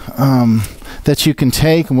that you can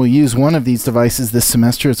take, and we'll use one of these devices this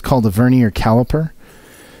semester. It's called a vernier caliper.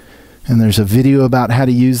 And there's a video about how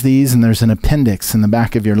to use these, and there's an appendix in the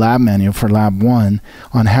back of your lab manual for Lab 1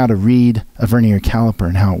 on how to read a vernier caliper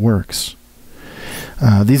and how it works.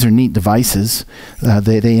 These are neat devices.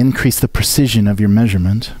 They increase the precision of your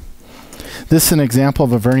measurement. This is an example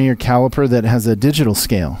of a vernier caliper that has a digital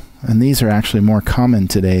scale, and these are actually more common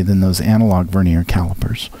today than those analog vernier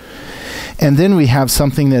calipers. And then we have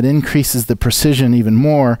something that increases the precision even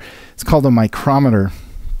more. It's called a micrometer.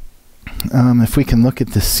 If we can look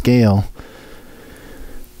at the scale,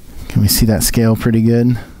 can we see that scale pretty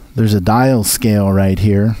good? There's a dial scale right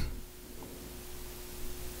here.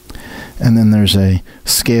 And then there's a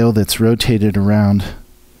scale that's rotated around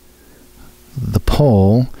the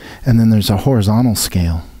pole, and then there's a horizontal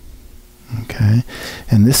scale. Okay,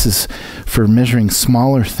 and this is for measuring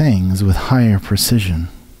smaller things with higher precision.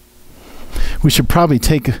 We should probably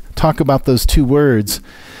talk about those 2 words,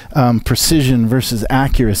 precision versus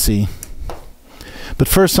accuracy. But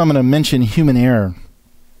first I'm going to mention human error.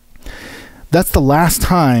 That's the last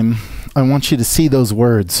time I want you to see those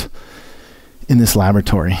words in this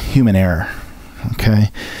laboratory, human error.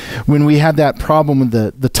 Okay? When we had that problem with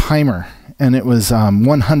the timer, and it was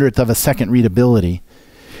 1/100th of a second readability,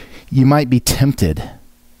 you might be tempted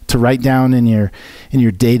to write down in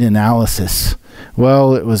your data analysis,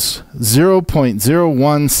 well, it was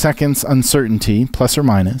 0.01 seconds uncertainty, plus or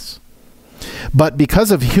minus. But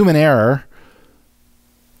because of human error,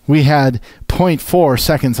 we had 0.4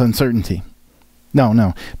 seconds uncertainty.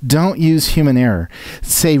 No, don't use human error.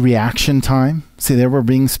 Say reaction time. See, there we're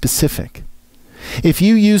being specific. If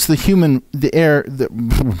you use the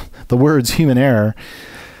words human error,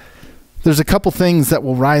 there's a couple things that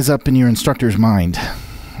will rise up in your instructor's mind,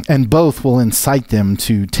 and both will incite them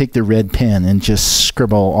to take their red pen and just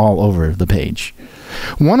scribble all over the page.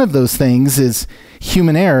 One of those things is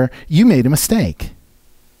human error. You made a mistake.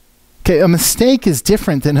 Okay, a mistake is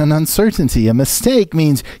different than an uncertainty. A mistake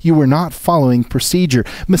means you were not following procedure.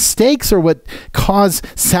 Mistakes are what cause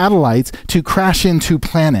satellites to crash into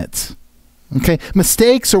planets. Okay,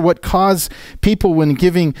 mistakes are what cause people, when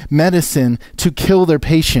giving medicine, to kill their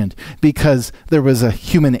patient because there was a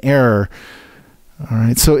human error. All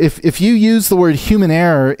right, so if you use the word human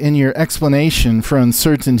error in your explanation for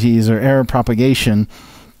uncertainties or error propagation,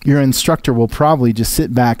 your instructor will probably just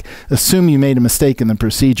sit back, assume you made a mistake in the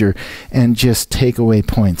procedure, and just take away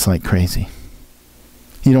points like crazy.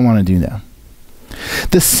 You don't want to do that.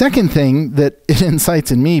 The second thing that it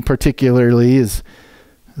incites in me particularly is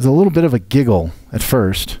a little bit of a giggle at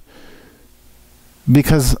first,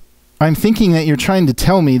 because I'm thinking that you're trying to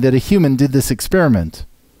tell me that a human did this experiment.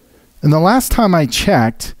 And the last time I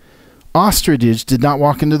checked, ostriches did not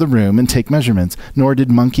walk into the room and take measurements, nor did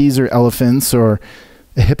monkeys or elephants or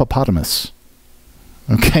a hippopotamus.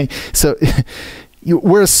 Okay, so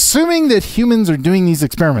we're assuming that humans are doing these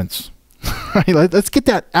experiments. Right? Let's get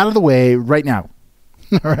that out of the way right now.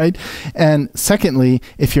 All right. And secondly,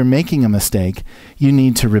 if you're making a mistake, you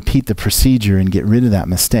need to repeat the procedure and get rid of that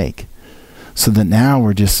mistake, so that now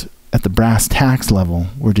we're just at the brass tacks level.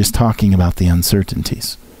 We're just talking about the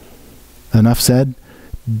uncertainties. Enough said.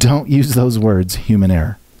 Don't use those words, human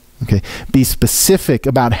error. Okay. Be specific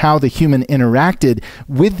about how the human interacted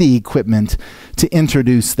with the equipment to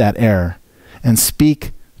introduce that error, and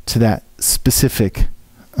speak to that specific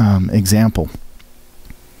example.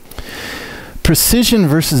 Precision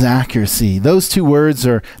versus accuracy. Those two words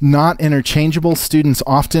are not interchangeable. Students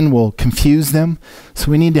often will confuse them.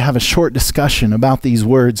 So we need to have a short discussion about these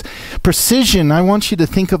words. Precision, I want you to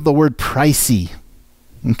think of the word pricey.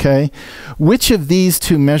 Okay? Which of these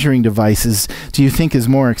two measuring devices do you think is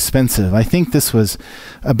more expensive? I think this was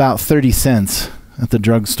about 30 cents at the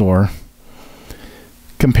drugstore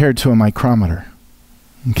compared to a micrometer.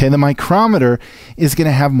 Okay, the micrometer is going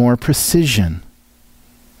to have more precision.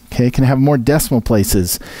 Okay, it can have more decimal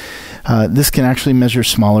places. This can actually measure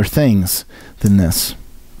smaller things than this.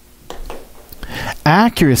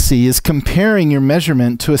 Accuracy is comparing your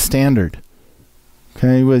measurement to a standard.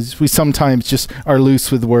 Okay, we sometimes just are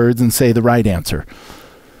loose with words and say the right answer.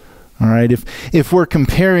 All right, if we're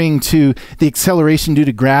comparing to the acceleration due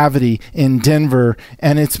to gravity in Denver,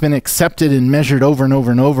 and it's been accepted and measured over and over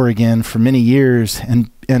and over again for many years, and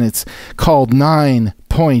it's called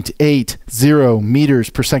 9.80 meters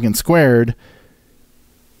per second squared,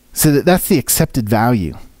 so that's the accepted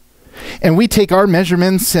value. And we take our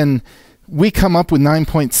measurements and we come up with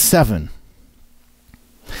 9.7.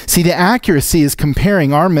 See, the accuracy is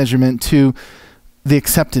comparing our measurement to the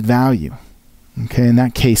accepted value. Okay, in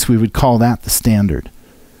that case, we would call that the standard.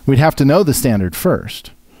 We'd have to know the standard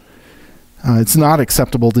first. It's not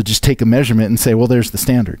acceptable to just take a measurement and say, well, there's the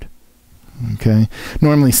standard. Okay,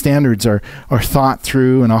 normally standards are thought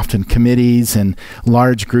through, and often committees and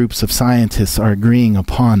large groups of scientists are agreeing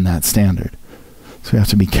upon that standard. So we have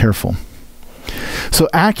to be careful. So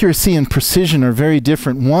accuracy and precision are very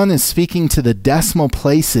different. One is speaking to the decimal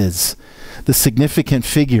places, the significant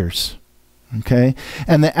figures. Okay,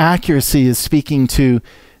 and the accuracy is speaking to,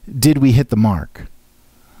 did we hit the mark?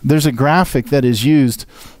 There's a graphic that is used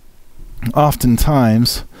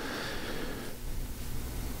oftentimes.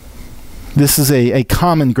 This is a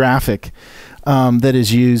common graphic that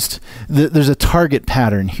is used. There's a target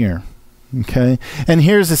pattern here. Okay, and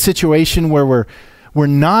here's a situation where we're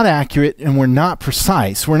not accurate and we're not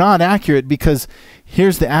precise. We're not accurate because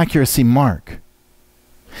here's the accuracy mark.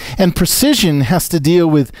 And precision has to deal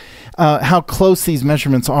with how close these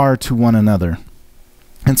measurements are to one another.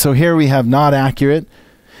 And so here we have not accurate,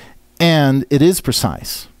 and it is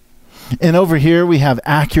precise. And over here we have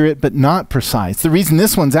accurate but not precise. The reason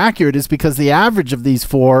this one's accurate is because the average of these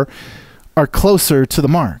four are closer to the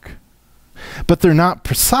mark. but they're not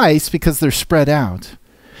precise because they're spread out.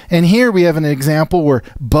 And here we have an example where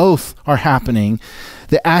both are happening.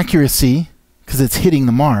 The accuracy, because it's hitting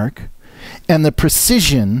the mark, and the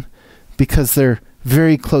precision, because they're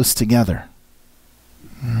very close together.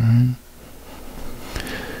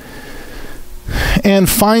 And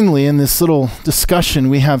finally, in this little discussion,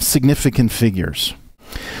 we have significant figures.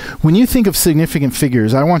 When you think of significant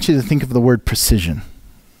figures, I want you to think of the word precision.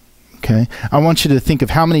 Okay? I want you to think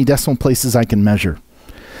of how many decimal places I can measure.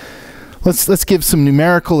 Let's give some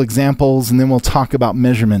numerical examples, and then we'll talk about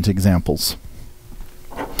measurement examples.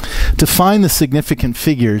 To find the significant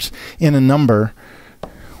figures in a number,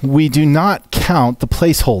 we do not count the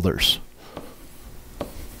placeholders.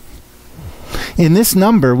 In this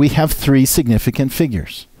number, we have 3 significant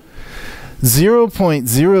figures.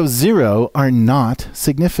 0.00 are not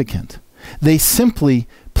significant. They simply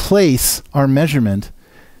place our measurement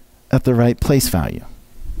at the right place value.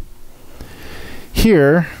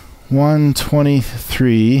 Here,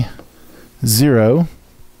 123.0,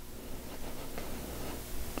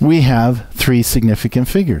 we have 3 significant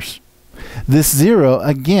figures. This 0,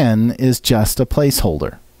 again, is just a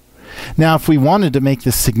placeholder. Now, if we wanted to make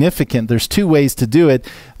this significant, there's 2 ways to do it.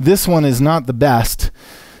 This one is not the best,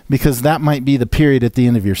 because that might be the period at the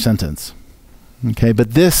end of your sentence. Okay,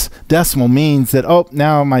 but this decimal means that, oh,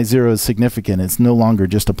 now my 0 is significant. It's no longer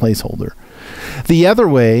just a placeholder. The other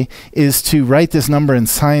way is to write this number in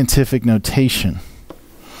scientific notation.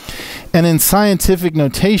 And in scientific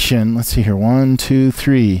notation, let's see here, 1, 2,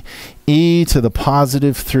 3, e to the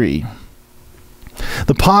positive 3.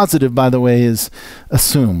 The positive, by the way, is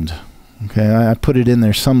assumed. Okay, I put it in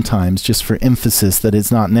there sometimes just for emphasis that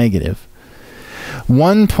it's not negative.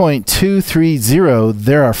 1.230,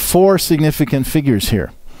 there are 4 significant figures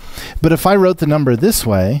here. But if I wrote the number this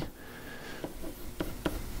way,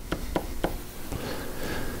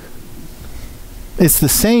 it's the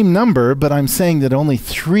same number, but I'm saying that only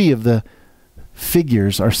 3 of the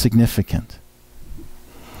figures are significant.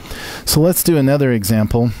 So let's do another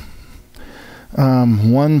example.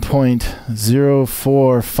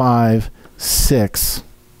 1.0456.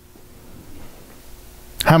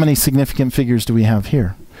 How many significant figures do we have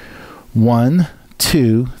here? 1,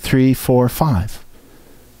 2, 3, 4, 5.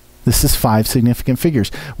 This is 5 significant figures.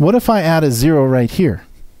 What if I add a 0 right here?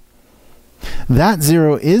 That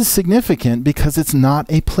 0 is significant because it's not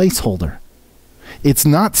a placeholder. It's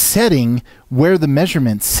not setting where the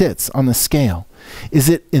measurement sits on the scale. Is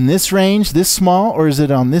it in this range, this small, or is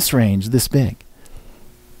it on this range, this big?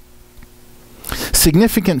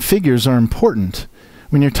 Significant figures are important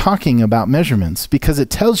when you're talking about measurements because it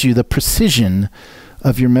tells you the precision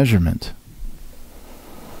of your measurement.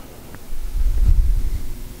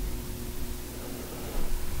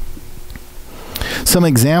 Some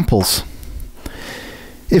examples.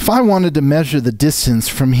 If I wanted to measure the distance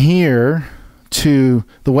from here to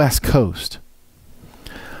the West Coast,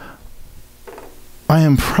 I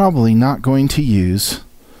am probably not going to use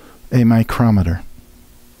a micrometer.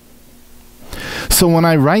 So when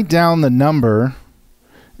I write down the number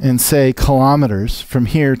and say kilometers from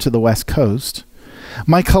here to the West Coast,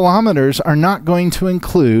 my kilometers are not going to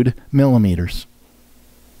include millimeters.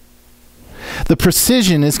 The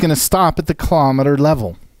precision is going to stop at the kilometer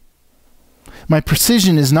level. My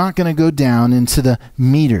precision is not going to go down into the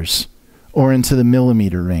meters or into the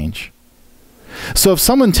millimeter range. So if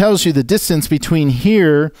someone tells you the distance between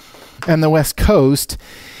here and the West Coast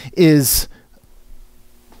is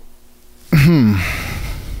well,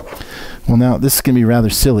 now this is going to be rather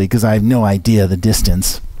silly because I have no idea the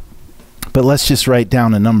distance. But let's just write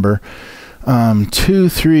down a number.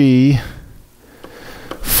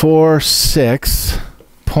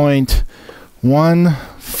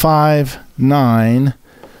 2346.159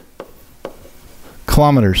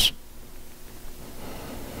 kilometers.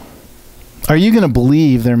 Are you going to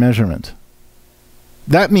believe their measurement?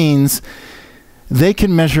 That means they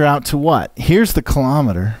can measure out to what? Here's the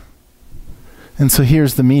kilometer. And so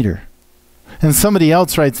here's the meter. And somebody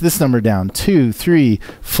else writes this number down.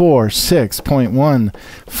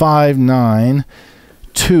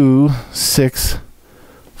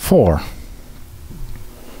 2346.159.264.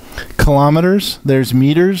 Kilometers, there's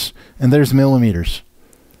meters, and there's millimeters.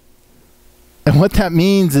 And what that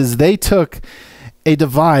means is they took a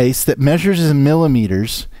device that measures in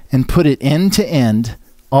millimeters and put it end to end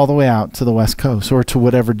all the way out to the West Coast or to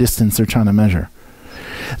whatever distance they're trying to measure.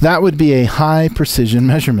 That would be a high precision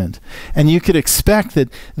measurement. And you could expect that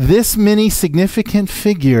this many significant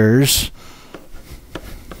figures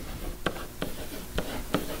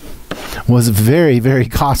was very, very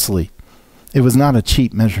costly. It was not a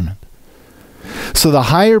cheap measurement. So the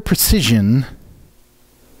higher precision,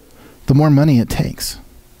 the more money it takes,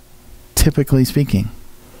 typically speaking.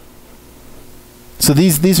 So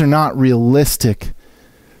these are not realistic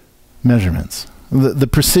measurements. The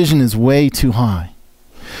precision is way too high.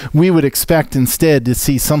 We would expect instead to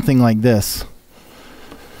see something like this.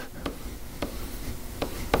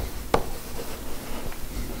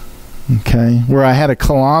 Okay, where I had a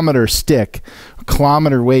kilometer stick, a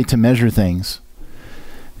kilometer way to measure things,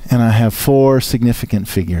 and I have 4 significant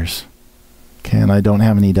figures. Okay, and I don't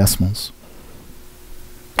have any decimals.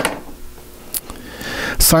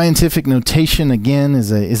 Scientific notation, again,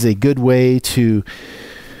 is a good way to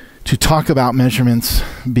talk about measurements,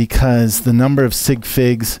 because the number of sig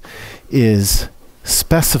figs is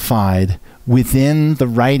specified within the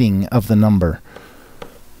writing of the number.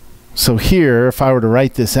 So here, if I were to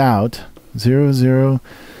write this out, 0, 0,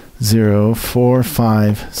 0, 4,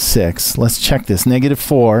 5, 6. Let's check this.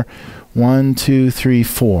 -4, 1, 2, 3,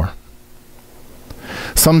 4.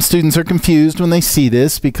 Some students are confused when they see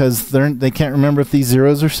this because they can't remember if these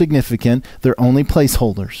zeros are significant. They're only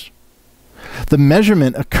placeholders. The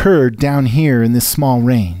measurement occurred down here in this small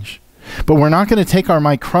range. But we're not going to take our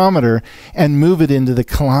micrometer and move it into the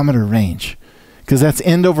kilometer range, because that's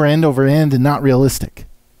end over end over end and not realistic.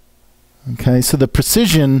 Okay, so the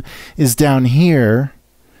precision is down here,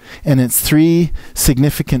 and it's 3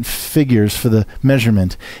 significant figures for the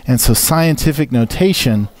measurement. And so scientific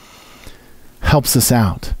notation helps us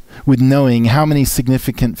out with knowing how many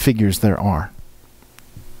significant figures there are.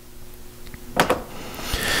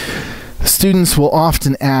 Students will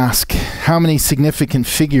often ask, how many significant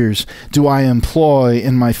figures do I employ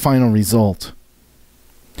in my final result?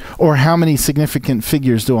 Or how many significant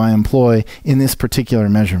figures do I employ in this particular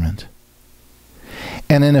measurement?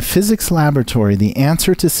 And in a physics laboratory, the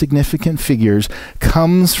answer to significant figures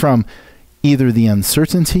comes from either the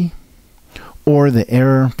uncertainty or the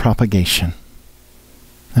error propagation.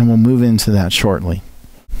 And we'll move into that shortly.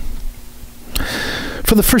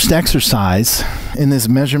 For the first exercise in this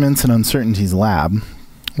measurements and uncertainties lab,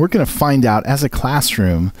 we're going to find out as a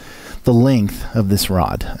classroom the length of this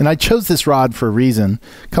rod. And I chose this rod for a reason,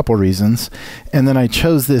 a couple reasons. And then I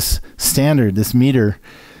chose this standard, this meter,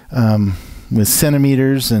 with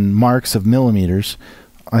centimeters and marks of millimeters.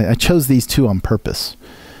 I chose these 2 on purpose.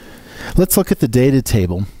 Let's look at the data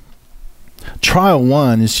table. Trial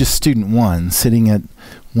 1 is just student 1 sitting at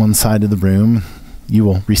one side of the room. You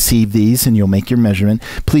will receive these and you'll make your measurement.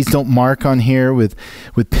 Please don't mark on here with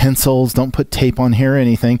pencils. Don't put tape on here or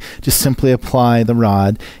anything. Just simply apply the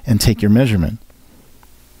rod and take your measurement.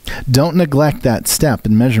 Don't neglect that step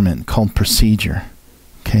in measurement called procedure.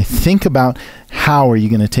 Okay, think about how are you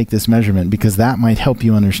going to take this measurement, because that might help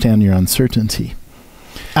you understand your uncertainty.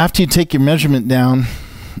 After you take your measurement down,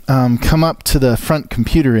 come up to the front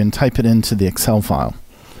computer and type it into the Excel file.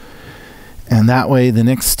 And that way the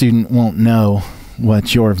next student won't know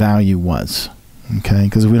what your value was, okay,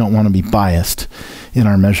 because we don't want to be biased in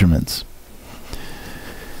our measurements.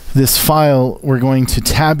 This file, we're going to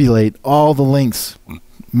tabulate all the lengths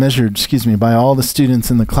measured, by all the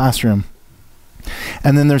students in the classroom.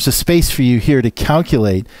 And then there's a space for you here to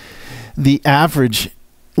calculate the average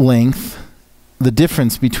length, the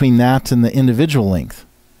difference between that and the individual length.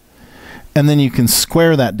 And then you can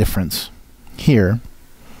square that difference here.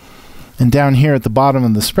 And down here at the bottom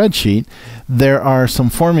of the spreadsheet, there are some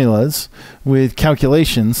formulas with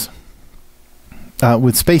calculations,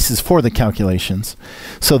 with spaces for the calculations.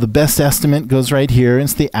 So the best estimate goes right here.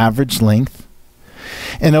 It's the average length.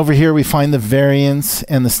 And over here we find the variance,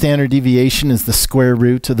 and the standard deviation is the square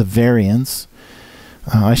root of the variance.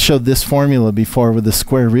 I showed this formula before with the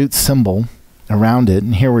square root symbol around it,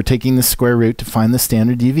 and here we're taking the square root to find the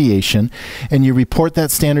standard deviation, and you report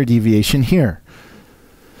that standard deviation here.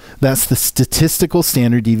 That's the statistical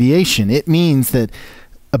standard deviation. It means that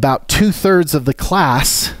about 2/3 of the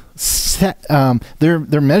class,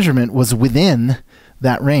 their measurement was within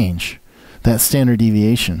that range, that standard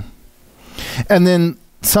deviation. And then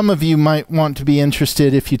some of you might want to be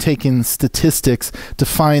interested, if you take in statistics, to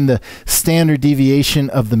find the standard deviation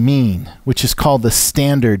of the mean, which is called the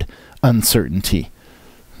standard uncertainty.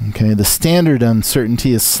 Okay, the standard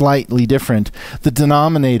uncertainty is slightly different. The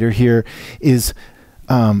denominator here is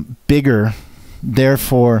bigger,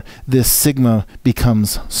 therefore this sigma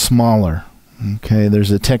becomes smaller. Okay,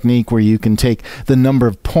 there's a technique where you can take the number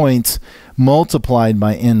of points multiplied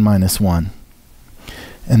by n minus 1.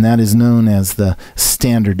 And that is known as the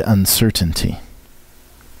standard uncertainty.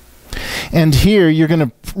 And here you're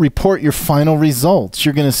going to report your final results.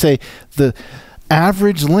 You're going to say the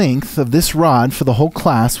average length of this rod for the whole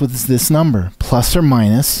class was this number, plus or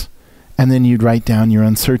minus, and then you'd write down your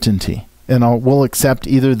uncertainty. and we'll accept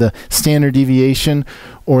either the standard deviation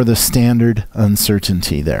or the standard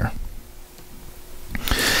uncertainty there.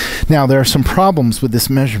 Now, there are some problems with this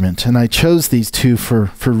measurement, and I chose these two for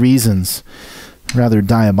reasons rather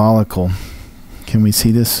diabolical. Can we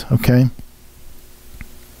see this okay?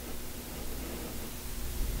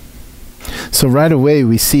 So right away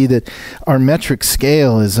we see that our metric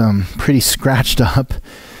scale is pretty scratched up,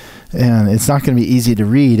 and it's not going to be easy to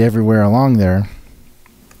read everywhere along there.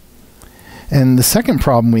 And the second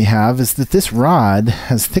problem we have is that this rod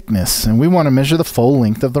has thickness, and we want to measure the full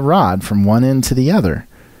length of the rod from one end to the other.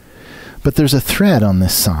 But there's a thread on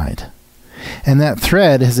this side, and that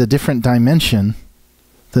thread has a different dimension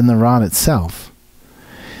than the rod itself.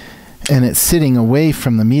 And it's sitting away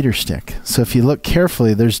from the meter stick. So if you look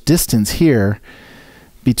carefully, there's distance here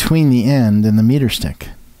between the end and the meter stick.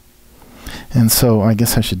 And so I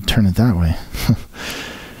guess I should turn it that way.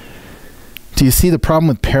 Do you see the problem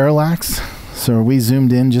with parallax? So are we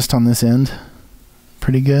zoomed in just on this end?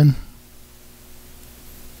 Pretty good.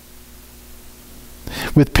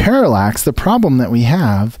 With parallax, the problem that we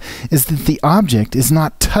have is that the object is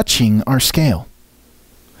not touching our scale.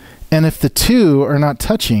 And if the two are not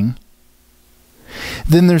touching,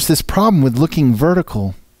 then there's this problem with looking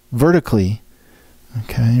vertically,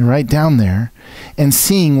 okay, right down there, and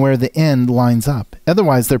seeing where the end lines up.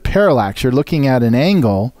 Otherwise, they're parallax. You're looking at an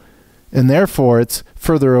angle, and therefore it's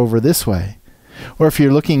further over this way. Or if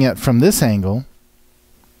you're looking at from this angle,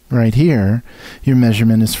 right here, your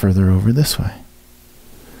measurement is further over this way.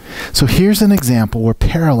 So here's an example where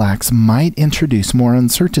parallax might introduce more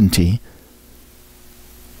uncertainty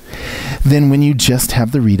than when you just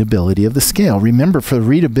have the readability of the scale. Remember, for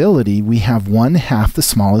readability, we have 1/2 the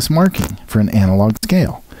smallest marking for an analog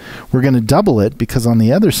scale. We're going to double it because on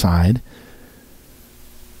the other side,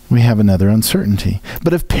 we have another uncertainty.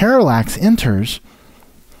 But if parallax enters,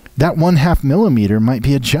 that 1/2 millimeter might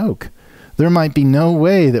be a joke. There might be no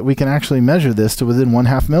way that we can actually measure this to within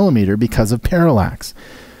 1/2 millimeter because of parallax.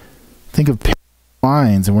 Think of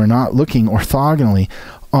lines, and we're not looking orthogonally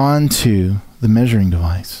onto the measuring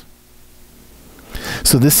device.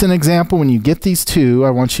 So this is an example. When you get these two, I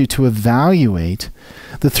want you to evaluate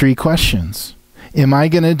the three questions. Am I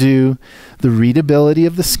going to do the readability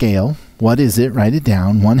of the scale? What is it? Write it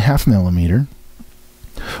down, 1/2 millimeter.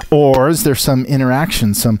 Or is there some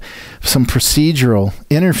interaction, some procedural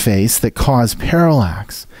interface that caused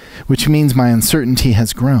parallax, which means my uncertainty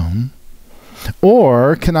has grown?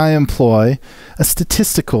 Or can I employ a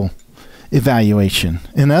statistical evaluation?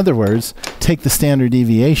 In other words, take the standard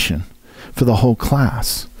deviation for the whole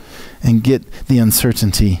class and get the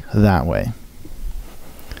uncertainty that way.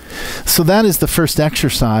 So that is the first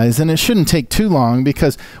exercise, and it shouldn't take too long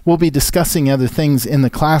because we'll be discussing other things in the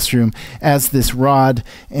classroom as this rod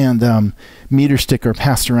and meter stick are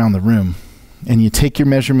passed around the room. And you take your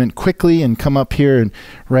measurement quickly and come up here and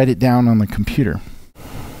write it down on the computer.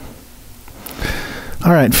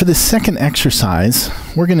 All right, for this second exercise,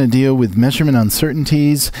 we're going to deal with measurement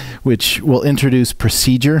uncertainties, which will introduce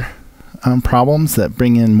procedure problems that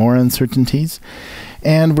bring in more uncertainties.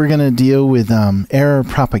 And we're going to deal with error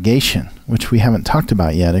propagation, which we haven't talked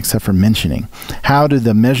about yet, except for mentioning. How do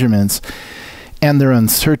the measurements and their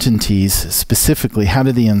uncertainties, specifically, how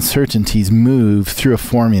do the uncertainties move through a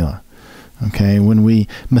formula? Okay, when we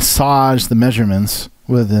massage the measurements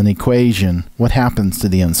with an equation, what happens to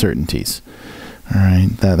the uncertainties? All right,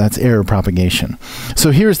 that's error propagation.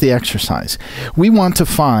 So here's the exercise. We want to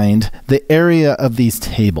find the area of these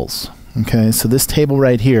tables. Okay, so this table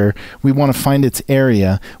right here, we want to find its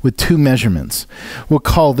area with two measurements. We'll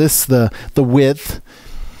call this the width,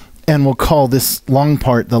 and we'll call this long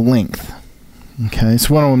part the length. Okay,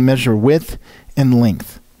 so we want to measure width and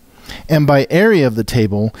length. And by area of the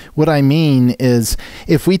table, what I mean is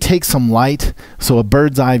if we take some light, so a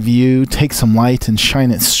bird's eye view, take some light and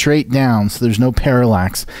shine it straight down so there's no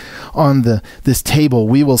parallax on this table,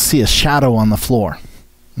 we will see a shadow on the floor.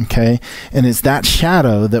 Okay, and it's that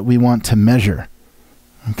shadow that we want to measure.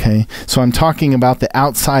 Okay, so I'm talking about the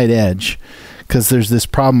outside edge because there's this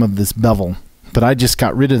problem of this bevel. But I just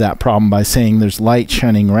got rid of that problem by saying there's light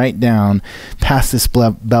shining right down past this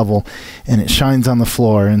bevel, and it shines on the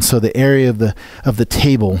floor. And so the area of the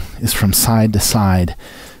table is from side to side,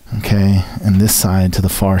 okay, and this side to the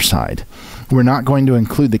far side. We're not going to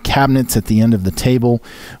include the cabinets at the end of the table.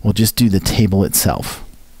 We'll just do the table itself.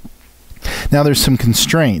 Now there's some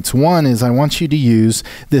constraints. One is I want you to use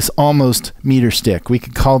this almost meter stick. We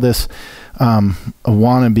could call this a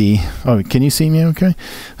wannabe. Oh, can you see me okay?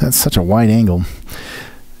 That's such a wide angle.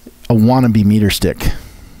 A wannabe meter stick.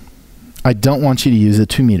 I don't want you to use a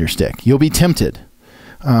 2-meter stick. You'll be tempted.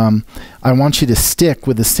 I want you to stick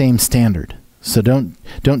with the same standard. So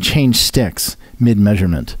don't change sticks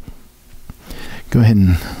mid-measurement. Go ahead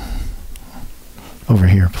and over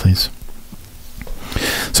here, please.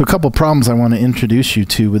 So a couple problems I want to introduce you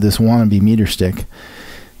to with this wannabe meter stick.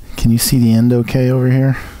 Can you see the end okay over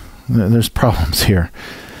here? There's problems here.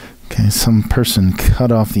 Okay, some person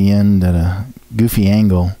cut off the end at a goofy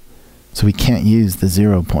angle, so we can't use the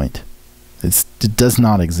 0 point. It does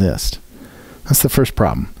not exist. That's the first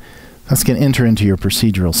problem. That's going to enter into your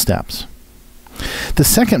procedural steps. The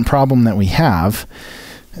second problem that we have,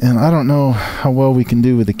 and I don't know how well we can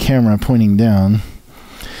do with the camera pointing down,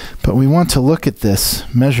 but we want to look at this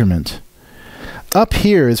measurement. Up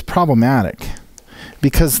here is problematic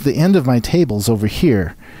because the end of my table is over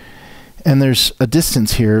here, and there's a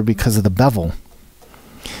distance here because of the bevel.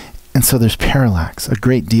 And so there's parallax, a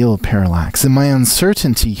great deal of parallax. And my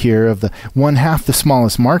uncertainty here of the 1/2 the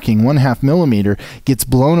smallest marking, 1/2 millimeter, gets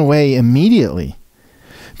blown away immediately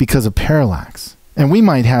because of parallax. And we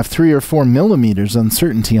might have 3 or 4 millimeters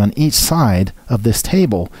uncertainty on each side of this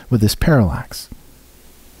table with this parallax.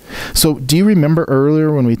 So do you remember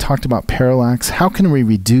earlier when we talked about parallax? How can we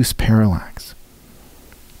reduce parallax?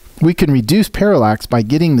 We can reduce parallax by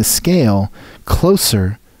getting the scale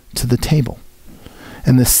closer to the table.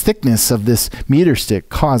 And the thickness of this meter stick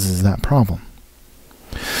causes that problem.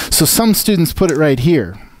 So some students put it right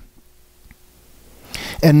here.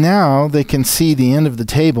 And now they can see the end of the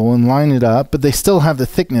table and line it up, but they still have the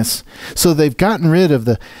thickness. So they've gotten rid of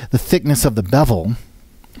the thickness of the bevel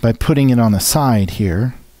by putting it on the side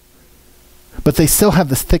here. But they still have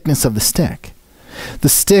the thickness of the stick. The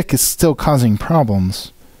stick is still causing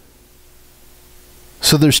problems.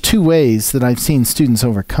 So there's 2 ways that I've seen students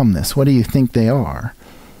overcome this. What do you think they are?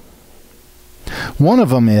 One of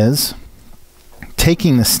them is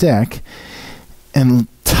taking the stick and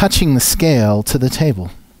touching the scale to the table.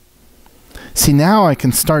 See, now I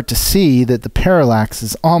can start to see that the parallax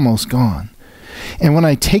is almost gone. And when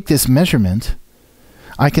I take this measurement,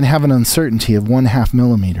 I can have an uncertainty of 1/2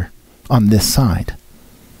 millimeter on this side.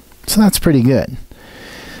 So that's pretty good.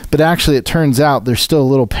 But actually, it turns out there's still a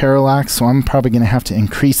little parallax, so I'm probably going to have to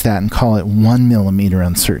increase that and call it 1 millimeter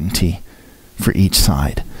uncertainty for each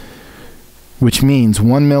side. Which means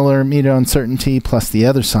 1 millimeter uncertainty plus the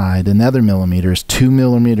other side, another millimeter, is 2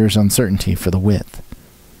 millimeters uncertainty for the width.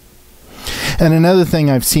 And another thing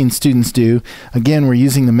I've seen students do, again, we're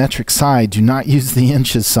using the metric side, do not use the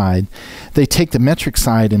inches side. They take the metric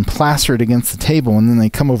side and plaster it against the table, and then they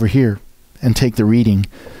come over here and take the reading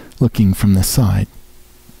looking from this side.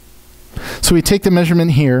 So we take the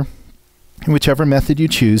measurement here, whichever method you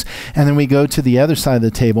choose, and then we go to the other side of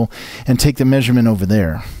the table and take the measurement over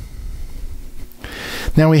there.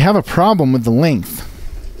 Now we have a problem with the length.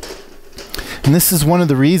 And this is one of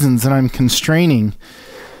the reasons that I'm constraining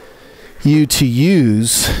you to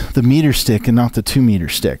use the meter stick and not the 2 meter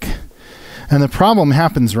stick. And the problem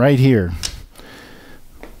happens right here.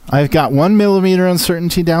 I've got 1 millimeter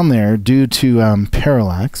uncertainty down there due to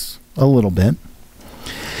parallax, a little bit.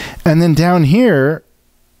 And then down here,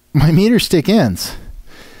 my meter stick ends.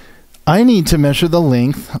 I need to measure the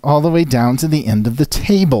length all the way down to the end of the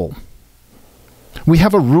table. We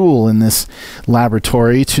have a rule in this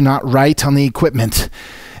laboratory to not write on the equipment,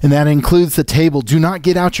 and that includes the table. Do not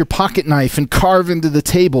get out your pocket knife and carve into the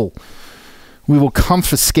table. We will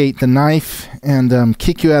confiscate the knife and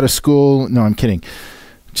kick you out of school. No, I'm kidding.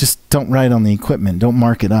 Just don't write on the equipment. Don't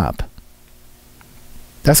mark it up.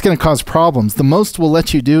 That's going to cause problems. The most we'll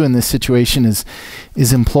let you do in this situation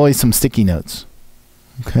is employ some sticky notes.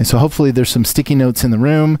 Okay, so hopefully there's some sticky notes in the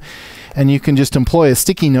room, and you can just employ a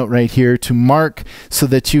sticky note right here to mark so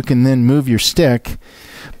that you can then move your stick.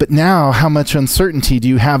 But now, how much uncertainty do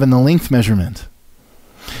you have in the length measurement?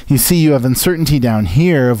 You see you have uncertainty down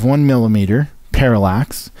here of 1 millimeter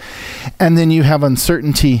parallax, and then you have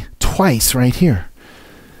uncertainty twice right here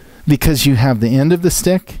because you have the end of the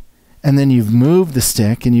stick, and then you've moved the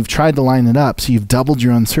stick and you've tried to line it up, so you've doubled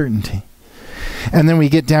your uncertainty. And then we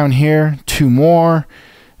get down here, 2 more,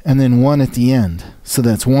 and then 1 at the end. So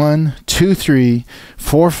that's 1, 2, 3,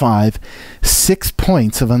 4, 5, 6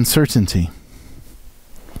 points of uncertainty.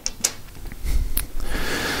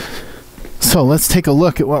 So let's take a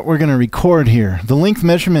look at what we're going to record here. The length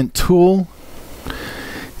measurement tool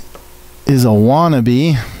is a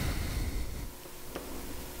wannabe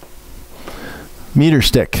meter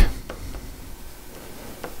stick.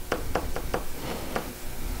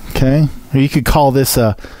 Okay, or you could call this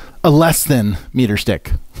a less than meter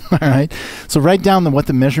stick. All right, so write down what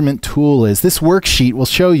the measurement tool is. This worksheet will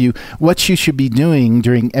show you what you should be doing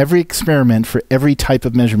during every experiment for every type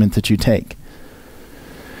of measurement that you take.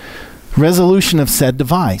 Resolution of said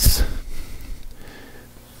device,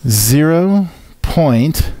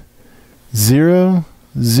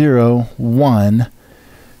 0.001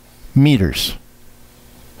 meters.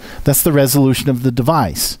 That's the resolution of the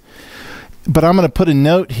device. But I'm going to put a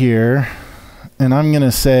note here, and I'm going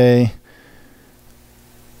to say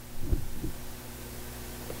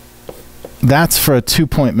that's for a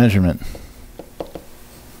 2-point measurement.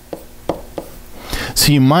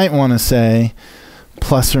 So you might want to say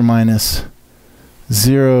plus or minus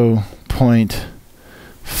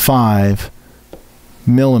 0.5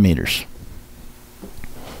 millimeters.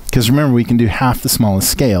 Because remember, we can do half the smallest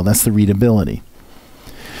scale. That's the readability.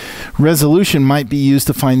 Resolution might be used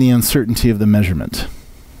to find the uncertainty of the measurement.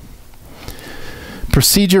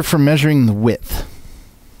 Procedure for measuring the width.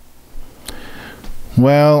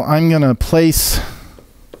 Well, I'm going to place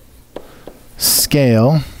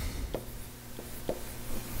scale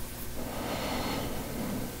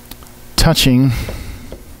touching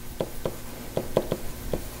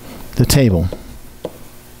the table.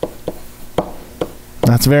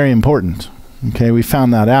 That's very important. Okay, we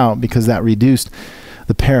found that out because that reduced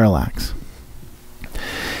the parallax.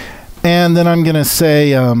 And then I'm going to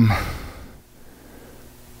say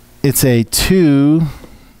it's a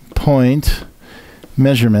 2-point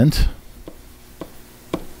measurement.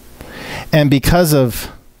 And because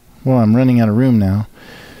of, well, I'm running out of room now.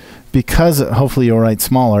 Because, hopefully you'll write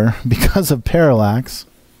smaller, because of parallax,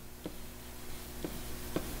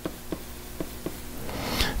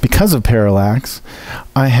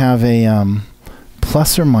 I have a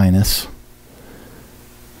plus or minus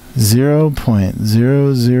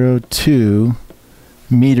 0.002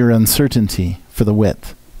 meter uncertainty for the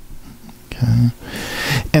width. Okay.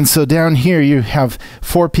 And so down here you have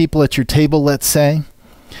 4 people at your table, let's say.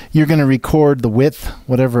 You're going to record the width,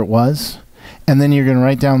 whatever it was, and then you're going to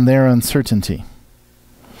write down their uncertainty.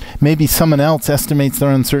 Maybe someone else estimates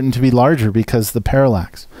their uncertainty to be larger because of the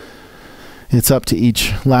parallax. It's up to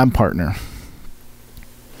each lab partner.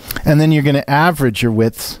 And then you're going to average your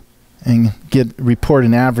widths and report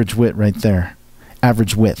an average width right there.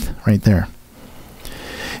 Average width right there.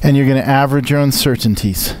 And you're going to average your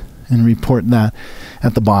uncertainties and report that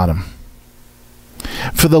at the bottom.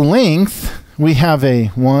 For the length, we have a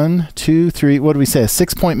 1, 2, 3, what do we say? A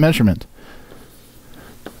 6-point measurement.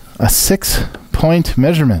 A 6-point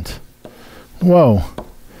measurement. Whoa.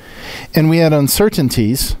 And we had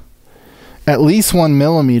uncertainties, at least 1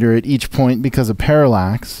 millimeter at each point because of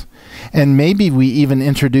parallax. And maybe we even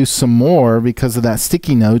introduced some more because of that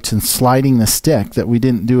sticky notes and sliding the stick that we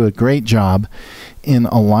didn't do a great job in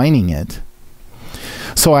aligning it.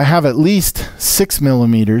 So I have at least 6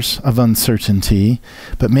 millimeters of uncertainty,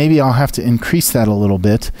 but maybe I'll have to increase that a little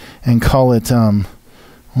bit and call it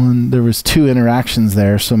there was 2 interactions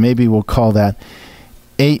there, so maybe we'll call that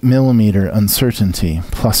 8 millimeter uncertainty,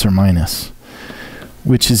 plus or minus,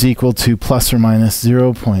 which is equal to plus or minus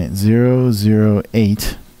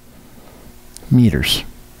 0.008 meters.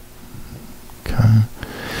 Okay.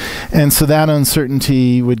 And so that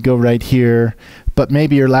uncertainty would go right here, but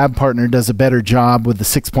maybe your lab partner does a better job with the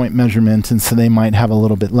 6-point measurement, and so they might have a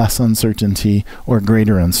little bit less uncertainty or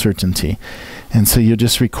greater uncertainty. And so you'll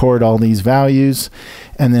just record all these values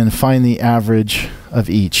and then find the average of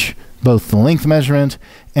each, both the length measurement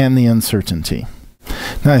and the uncertainty.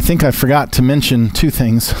 Now, I think I forgot to mention 2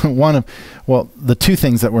 things. The 2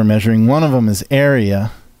 things that we're measuring, one of them is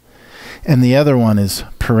area, and the other one is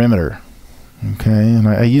perimeter. Okay, and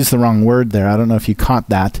I used the wrong word there. I don't know if you caught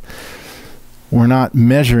that. We're not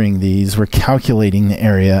measuring these, we're calculating the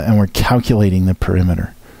area and we're calculating the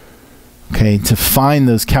perimeter. Okay, to find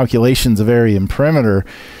those calculations of area and perimeter,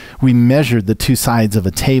 we measured the 2 sides of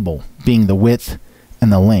a table, being the width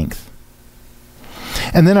and the length.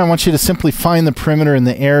 And then I want you to simply find the perimeter and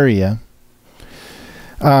the area.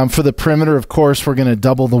 For the perimeter, of course, we're going to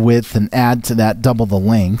double the width and add to that double the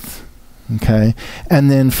length. Okay, and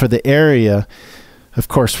then for the area, of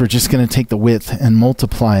course, we're just going to take the width and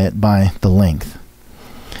multiply it by the length.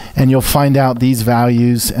 And you'll find out these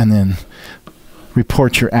values and then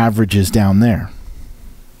report your averages down there.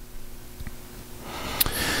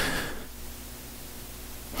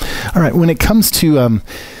 All right, when it comes to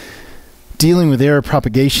dealing with error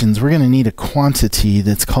propagations, we're going to need a quantity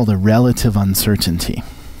that's called a relative uncertainty.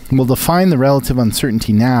 We'll define the relative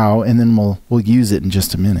uncertainty now, and then we'll use it in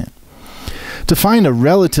just a minute. To find a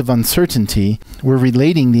relative uncertainty, we're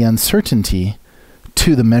relating the uncertainty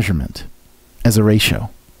to the measurement as a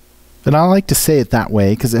ratio. And I like to say it that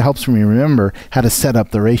way because it helps me remember how to set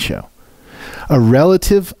up the ratio. A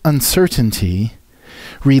relative uncertainty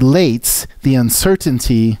relates the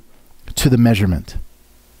uncertainty to the measurement.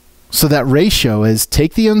 So that ratio is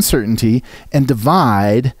take the uncertainty and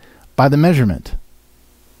divide by the measurement.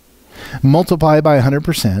 Multiply by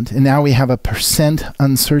 100%, and now we have a percent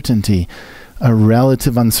uncertainty, a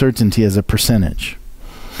relative uncertainty as a percentage.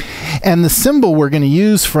 And the symbol we're going to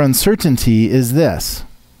use for uncertainty is this.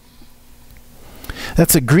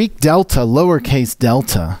 That's a Greek delta, lowercase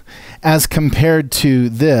delta, as compared to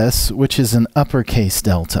this, which is an uppercase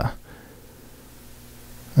delta.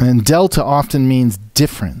 And delta often means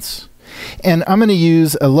difference. And I'm going to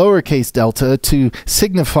use a lowercase delta to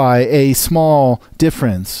signify a small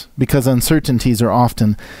difference because uncertainties are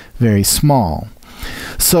often very small.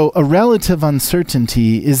 So a relative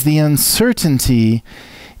uncertainty is the uncertainty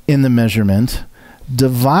in the measurement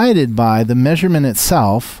divided by the measurement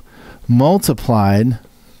itself multiplied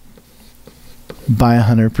by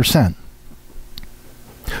 100%.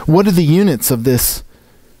 What are the units of this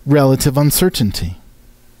relative uncertainty?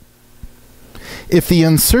 If the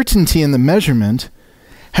uncertainty in the measurement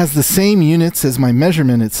has the same units as my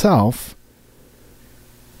measurement itself,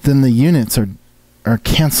 then the units are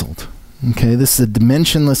canceled. Okay, this is a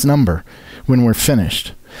dimensionless number when we're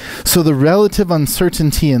finished. So the relative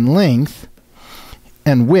uncertainty in length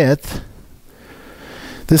and width,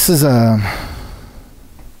 this is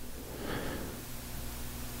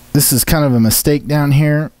kind of a mistake down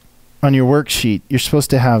here on your worksheet. You're supposed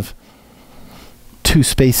to have 2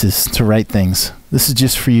 spaces to write things. This is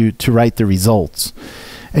just for you to write the results.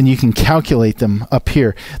 And you can calculate them up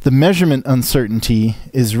here. The measurement uncertainty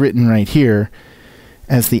is written right here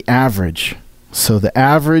as the average. So the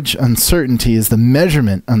average uncertainty is the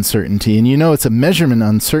measurement uncertainty. And you know it's a measurement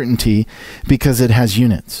uncertainty because it has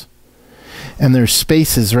units. And there's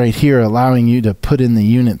spaces right here allowing you to put in the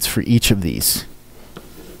units for each of these.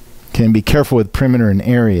 Okay, and be careful with perimeter and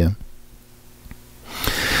area.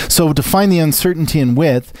 So to find the uncertainty in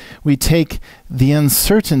width, we take the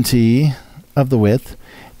uncertainty of the width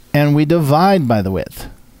and we divide by the width.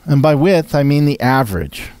 And by width, I mean the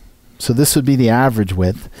average. So this would be the average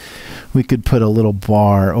width. We could put a little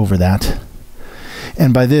bar over that.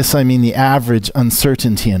 And by this, I mean the average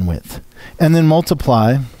uncertainty in width. And then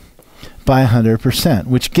multiply by 100%,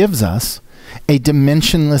 which gives us a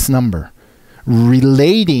dimensionless number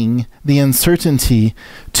relating the uncertainty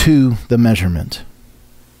to the measurement.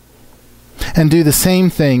 And do the same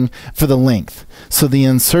thing for the length. So the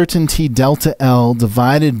uncertainty delta L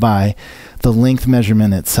divided by the length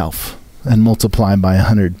measurement itself and multiply by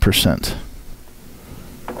 100%.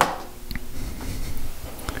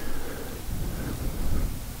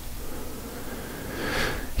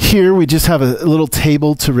 Here we just have a little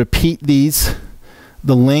table to repeat these,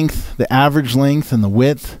 the length, the average length, and the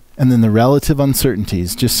width, and then the relative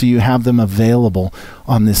uncertainties, just so you have them available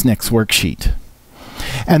on this next worksheet.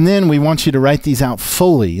 And then we want you to write these out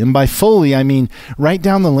fully. And by fully, I mean write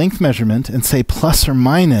down the length measurement and say plus or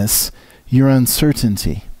minus your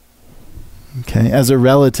uncertainty, okay, as a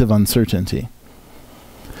relative uncertainty.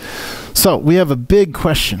 So we have a big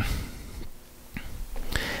question.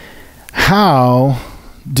 How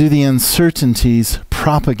do the uncertainties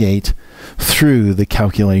propagate through the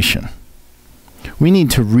calculation? We need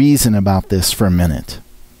to reason about this for a minute.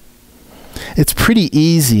 It's pretty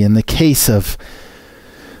easy in the case of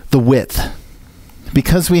the width.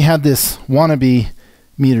 Because we had this wannabe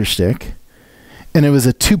meter stick, and it was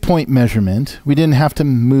a 2-point measurement, we didn't have to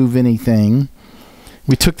move anything.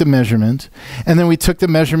 We took the measurement, and then we took the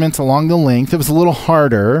measurements along the length. It was a little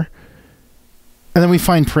harder. And then we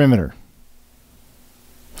find perimeter.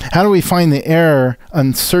 How do we find the error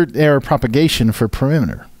propagation for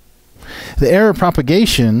perimeter? The error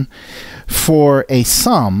propagation for a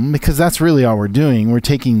sum, because that's really all we're doing, we're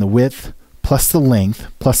taking the width plus the length,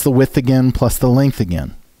 plus the width again, plus the length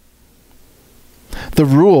again. The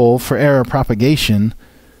rule for error propagation,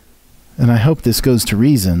 and I hope this goes to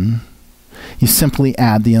reason, you simply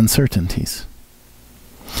add the uncertainties.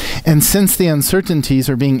 And since the uncertainties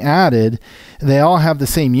are being added, they all have the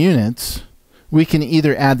same units, we can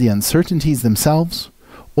either add the uncertainties themselves,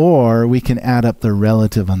 or we can add up the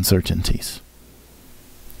relative uncertainties.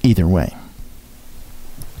 Either way.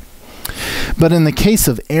 But in the case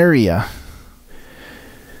of area,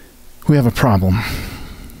 we have a problem.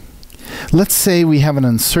 Let's say we have an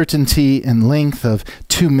uncertainty in length of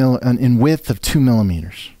in width of 2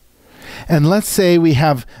 millimeters. And let's say we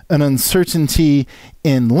have an uncertainty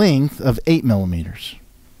in length of 8 millimeters.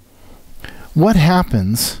 What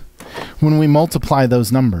happens when we multiply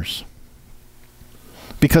those numbers?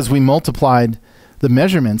 Because we multiplied the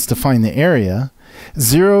measurements to find the area,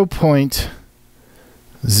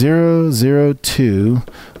 0.002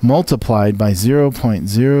 multiplied by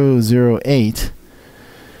 0.008,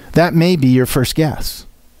 that may be your first guess.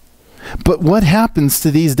 But what happens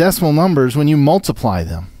to these decimal numbers when you multiply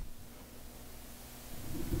them?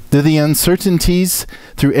 Do the uncertainties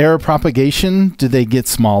through error propagation, do they get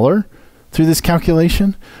smaller through this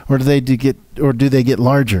calculation, or do they get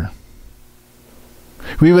larger?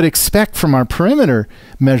 We would expect from our perimeter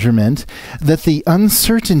measurement that the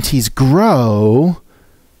uncertainties grow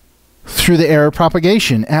through the error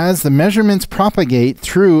propagation. As the measurements propagate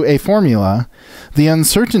through a formula, the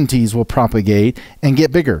uncertainties will propagate and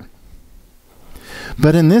get bigger.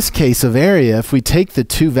 But in this case of area, if we take the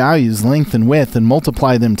two values, length and width, and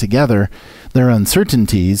multiply them together, their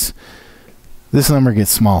uncertainties, this number gets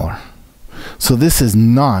smaller. So this is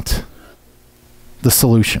not the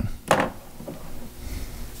solution.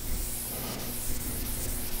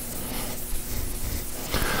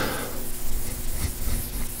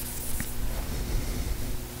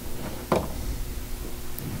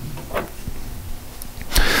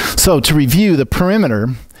 So to review, the perimeter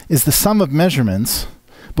is the sum of measurements,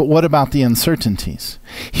 but what about the uncertainties?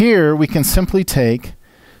 Here we can simply take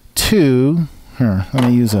 2, here, let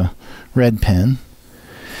me use a red pen,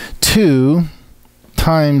 2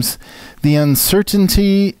 times the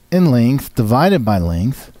uncertainty in length divided by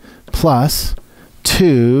length plus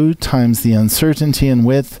 2 times the uncertainty in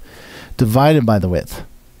width divided by the width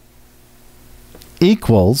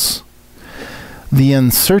equals the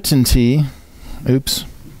uncertainty, oops,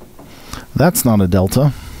 that's not a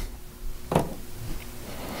delta,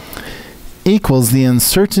 equals the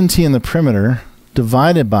uncertainty in the perimeter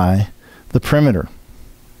divided by the perimeter.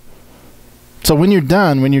 So when you're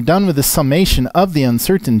done with the summation of the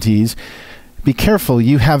uncertainties, be careful,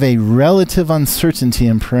 you have a relative uncertainty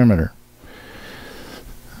in perimeter.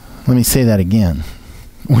 Let me say that again.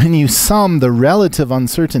 When you sum the relative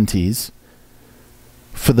uncertainties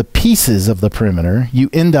for the pieces of the perimeter, you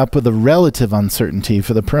end up with a relative uncertainty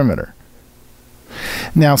for the perimeter.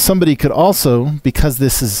 Now, somebody could also, because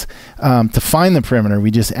this is to find the perimeter,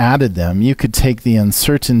 we just added them. You could take the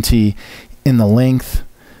uncertainty in the length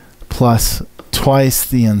plus twice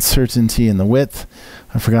the uncertainty in the width.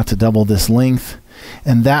 I forgot to double this length.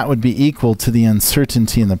 And that would be equal to the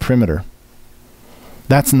uncertainty in the perimeter.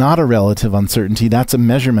 That's not a relative uncertainty. That's a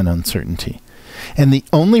measurement uncertainty. And the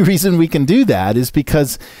only reason we can do that is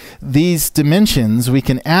because these dimensions, we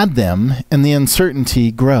can add them and the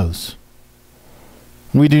uncertainty grows.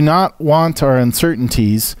 We do not want our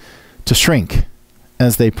uncertainties to shrink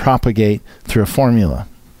as they propagate through a formula.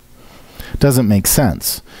 Doesn't make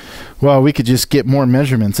sense. Well, we could just get more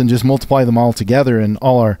measurements and just multiply them all together and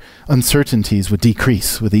all our uncertainties would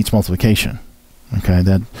decrease with each multiplication. Okay,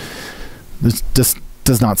 this just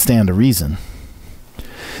does not stand to reason.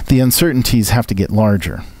 The uncertainties have to get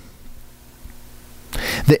larger.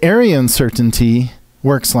 The area uncertainty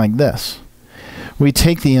works like this. We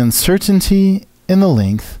take the uncertainty in the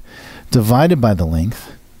length divided by the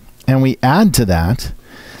length, and we add to that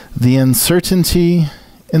the uncertainty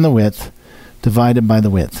in the width divided by the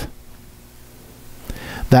width.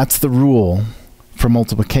 That's the rule for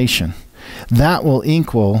multiplication. That will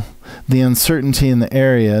equal the uncertainty in the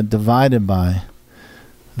area divided by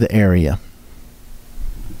the area.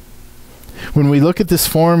 When we look at this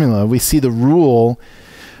formula, we see the rule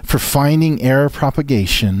for finding error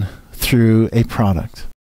propagation through a product.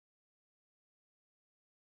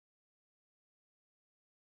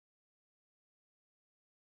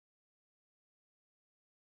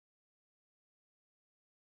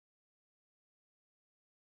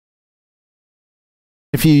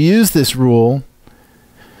 If you use this rule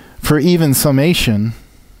for even summation,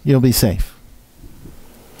 you'll be safe.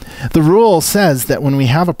 The rule says that when we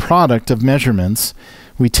have a product of measurements,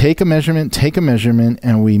 we take a measurement,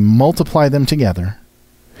 and we multiply them together.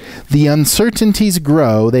 The uncertainties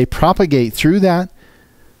grow. They propagate through that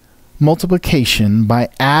multiplication by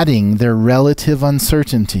adding their relative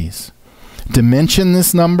uncertainties.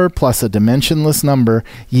 Dimensionless number plus a dimensionless number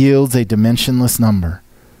yields a dimensionless number.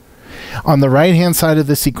 On the right-hand side of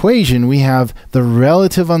this equation, we have the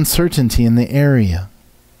relative uncertainty in the area.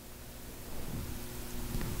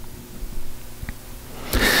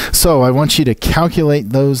 So I want you to calculate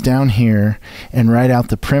those down here and write out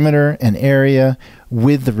the perimeter and area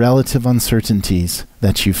with the relative uncertainties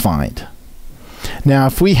that you find. Now,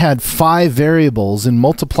 if we had 5 variables and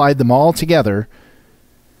multiplied them all together,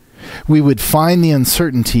 we would find the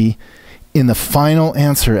uncertainty in the final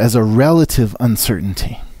answer as a relative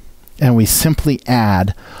uncertainty. And we simply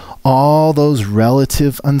add all those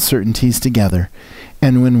relative uncertainties together.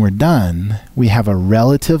 And when we're done, we have a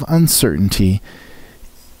relative uncertainty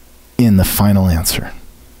in the final answer.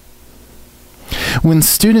 When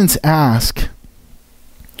students ask,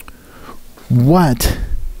 what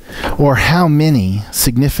Or how many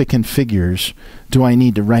significant figures do I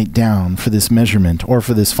need to write down for this measurement or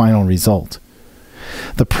for this final result?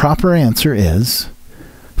 The proper answer is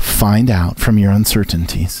find out from your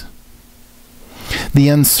uncertainties. The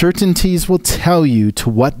uncertainties will tell you to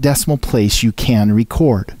what decimal place you can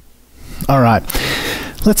record. All right,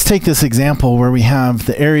 let's take this example where we have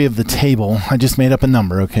the area of the table. I just made up a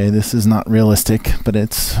number, okay? This is not realistic, but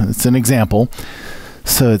it's an example.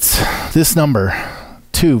 So it's this number,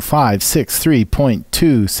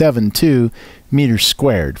 2563.272 meters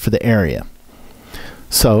squared for the area.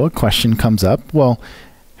 So a question comes up, well,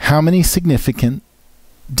 how many significant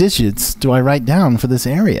digits do I write down for this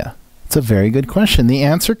area? It's a very good question. The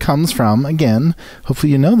answer comes from, again,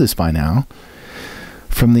 hopefully you know this by now,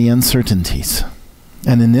 from the uncertainties.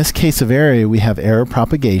 And in this case of area, we have error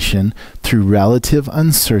propagation through relative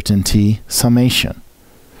uncertainty summation.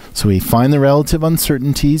 So we find the relative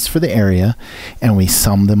uncertainties for the area, and we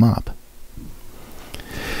sum them up.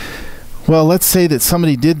 Well, let's say that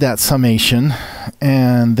somebody did that summation,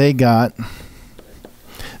 and they got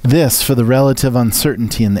this for the relative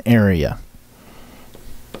uncertainty in the area.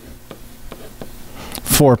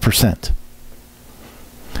 4%.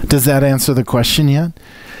 Does that answer the question yet?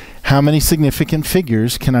 How many significant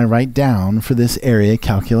figures can I write down for this area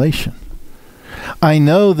calculation? I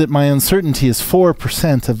know that my uncertainty is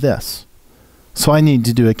 4% of this, so I need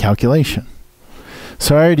to do a calculation.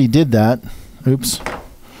 So I already did that. Oops.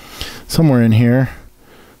 Somewhere in here,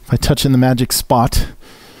 if I touch in the magic spot,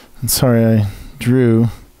 and sorry I drew,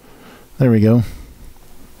 there we go.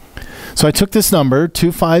 So I took this number,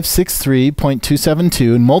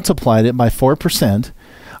 2563.272, and multiplied it by 4%.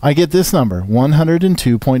 I get this number,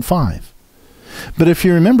 102.5. But if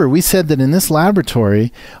you remember, we said that in this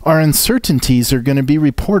laboratory, our uncertainties are going to be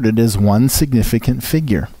reported as one significant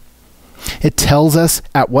figure. It tells us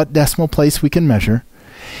at what decimal place we can measure,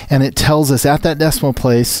 and it tells us at that decimal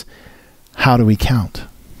place, how do we count?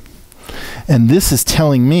 And this is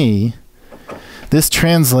telling me, this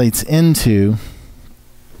translates into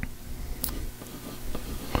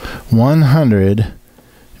 100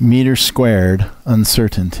 meters squared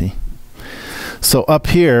uncertainty. So up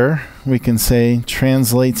here, we can say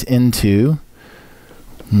translates into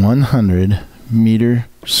 100 meter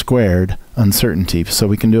squared uncertainty. So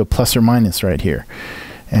we can do a plus or minus right here,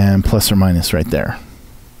 and plus or minus right there.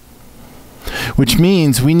 Which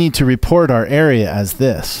means we need to report our area as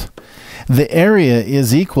this. The area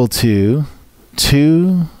is equal to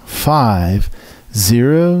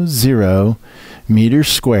 2500 meters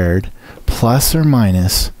squared plus or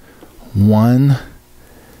minus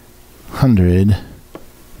 100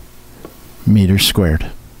 meters squared.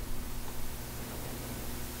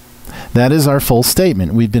 That is our full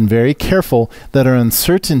statement. We've been very careful that our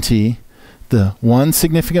uncertainty, the one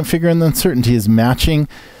significant figure in the uncertainty, is matching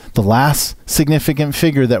the last significant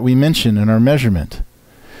figure that we mentioned in our measurement.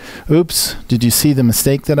 Oops, did you see the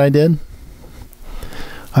mistake that I did?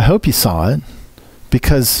 I hope you saw it,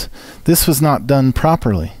 because this was not done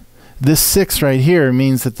properly. This 6 right here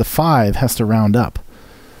means that the 5 has to round up.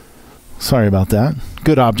 Sorry about that.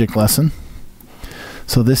 Good object lesson.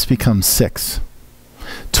 So this becomes 6.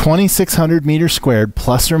 2600 meters squared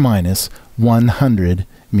plus or minus 100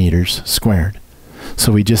 meters squared.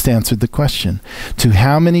 So we just answered the question. To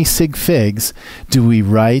how many sig figs do we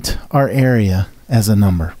write our area as a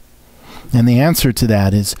number? And the answer to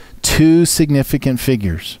that is 2 significant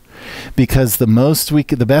figures. Because the best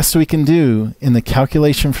we can do in the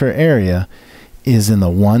calculation for area is in the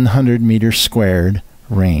 100 meters squared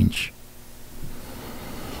range.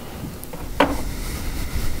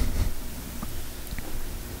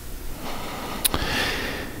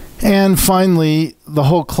 And finally, the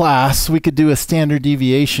whole class, we could do a standard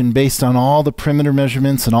deviation based on all the perimeter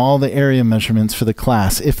measurements and all the area measurements for the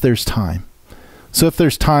class, if there's time. So if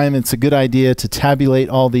there's time, it's a good idea to tabulate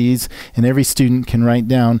all these, and every student can write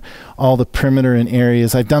down all the perimeter and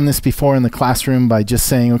areas. I've done this before in the classroom by just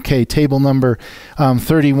saying, okay, table number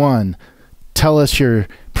 31, tell us your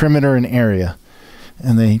perimeter and area.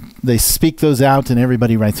 And they speak those out, and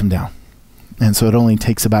everybody writes them down. And so it only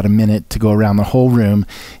takes about a minute to go around the whole room,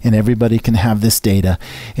 and everybody can have this data,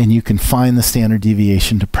 and you can find the standard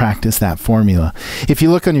deviation to practice that formula. If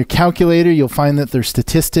you look on your calculator, you'll find that there's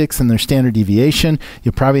statistics and there's standard deviation.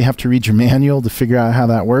 You'll probably have to read your manual to figure out how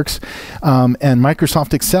that works. And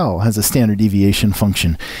Microsoft Excel has a standard deviation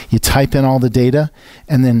function. You type in all the data,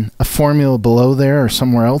 and then a formula below there or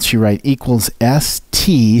somewhere else, you write equals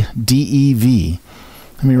STDEV.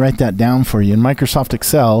 Let me write that down for you. In Microsoft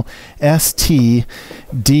Excel, STDEV,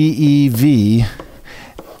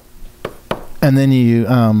 and then you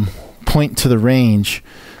point to the range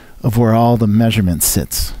of where all the measurement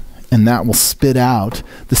sits. And that will spit out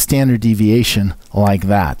the standard deviation like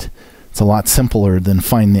that. It's a lot simpler than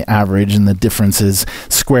find the average and the differences,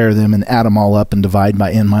 square them and add them all up and divide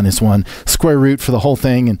by n minus 1, square root for the whole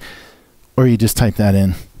thing, or you just type that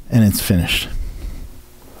in and it's finished.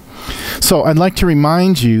 So I'd like to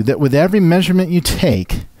remind you that with every measurement you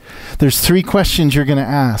take, there's 3 questions you're going to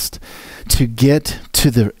ask to get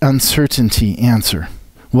to the uncertainty answer.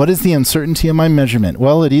 What is the uncertainty of my measurement?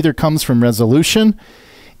 Well, it either comes from resolution,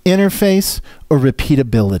 interface, or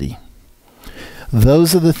repeatability.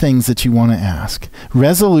 Those are the things that you want to ask.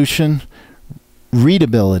 Resolution,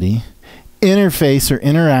 readability, interface or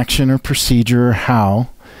interaction or procedure or how,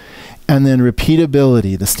 and then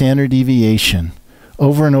repeatability, the standard deviation.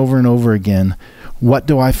 Over and over and over again, what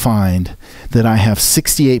do I find that I have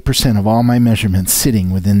 68% of all my measurements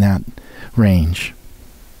sitting within that range?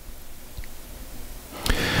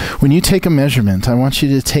 When you take a measurement, I want you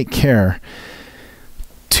to take care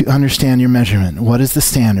to understand your measurement. What is the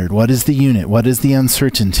standard? What is the unit? What is the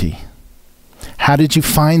uncertainty? How did you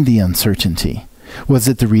find the uncertainty? Was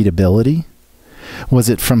it the readability? Was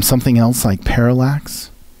it from something else like parallax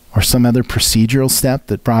or some other procedural step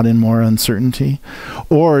that brought in more uncertainty?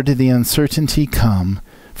 Or did the uncertainty come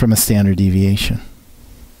from a standard deviation?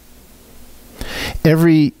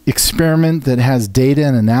 Every experiment that has data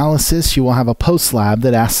and analysis, you will have a post-lab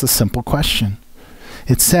that asks a simple question.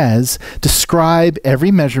 It says, describe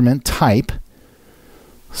every measurement type.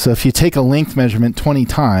 So if you take a length measurement 20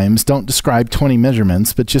 times, don't describe 20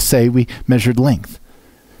 measurements, but just say we measured length.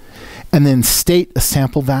 And then state a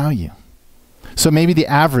sample value. So maybe the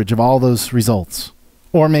average of all those results.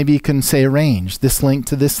 Or maybe you can say a range, this length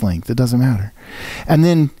to this length, it doesn't matter. And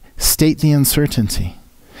then state the uncertainty.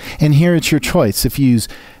 And here it's your choice if you use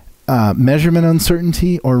measurement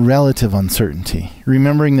uncertainty or relative uncertainty.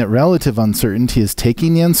 Remembering that relative uncertainty is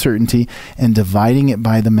taking the uncertainty and dividing it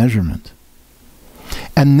by the measurement.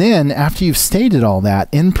 And then after you've stated all that,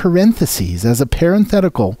 in parentheses, as a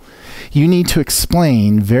parenthetical, you need to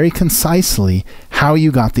explain very concisely how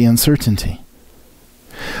you got the uncertainty.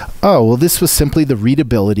 Oh, well, this was simply the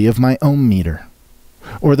readability of my ohm meter,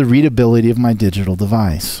 or the readability of my digital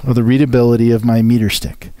device, or the readability of my meter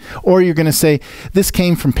stick. Or you're going to say, this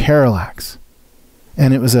came from parallax,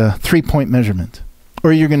 and it was a 3-point measurement.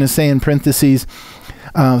 Or you're going to say in parentheses,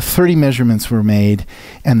 30 measurements were made,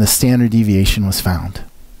 and the standard deviation was found.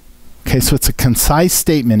 Okay, so it's a concise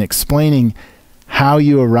statement explaining how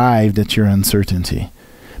you arrived at your uncertainty.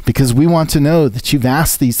 Because we want to know that you've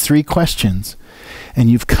asked these 3 questions, and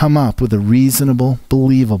you've come up with a reasonable,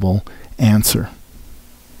 believable answer.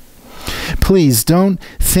 Please don't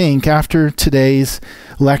think after today's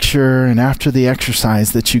lecture and after the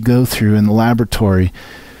exercise that you go through in the laboratory,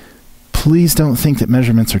 please don't think that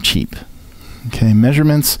measurements are cheap. Okay,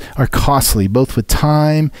 measurements are costly, both with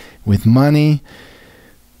time, with money,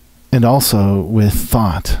 and also with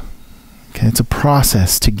thought. Okay, it's a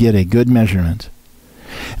process to get a good measurement.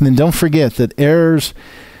 And then don't forget that errors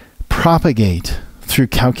propagate through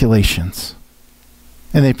calculations.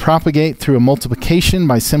 And they propagate through a multiplication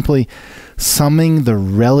by simply summing the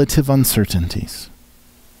relative uncertainties.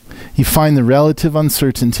 You find the relative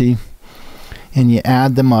uncertainty and you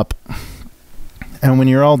add them up. And when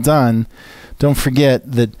you're all done, don't forget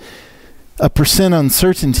that a percent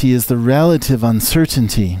uncertainty is the relative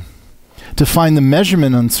uncertainty. To find the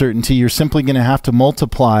measurement uncertainty, you're simply going to have to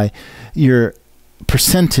multiply your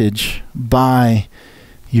percentage by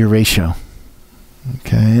your ratio.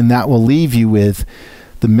 Okay, and that will leave you with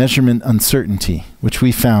the measurement uncertainty, which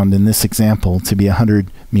we found in this example to be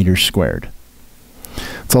 100 meters squared.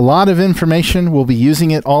 It's a lot of information. We'll be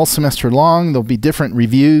using it all semester long. There'll be different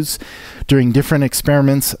reviews during different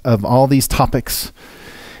experiments of all these topics.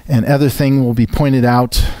 And other thing will be pointed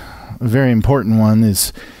out, a very important one,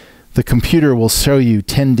 is the computer will show you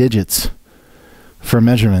 10 digits for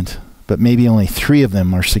measurement, but maybe only 3 of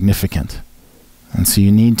them are significant. And so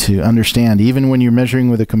you need to understand, even when you're measuring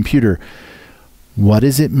with a computer, what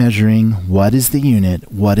is it measuring? What is the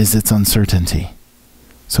unit? What is its uncertainty?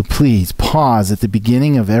 So please pause at the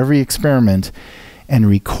beginning of every experiment and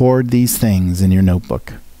record these things in your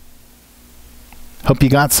notebook. Hope you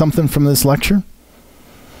got something from this lecture,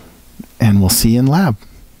 and we'll see you in lab.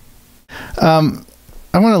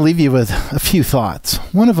 I want to leave you with a few thoughts.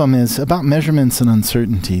 One of them is about measurements and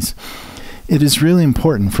uncertainties. It is really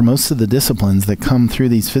important for most of the disciplines that come through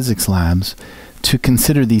these physics labs to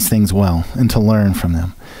consider these things well and to learn from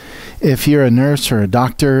them. If you're a nurse or a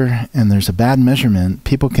doctor and there's a bad measurement,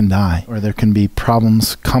 people can die, or there can be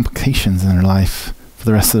problems, complications in their life for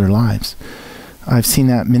the rest of their lives. I've seen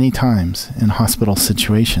that many times in hospital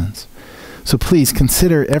situations. So please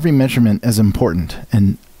consider every measurement as important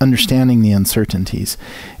and understanding the uncertainties.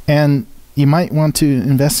 And you might want to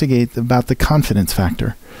investigate about the confidence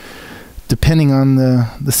factor, depending on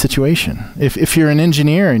the situation. If you're an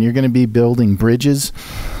engineer and you're going to be building bridges,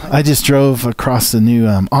 I just drove across the new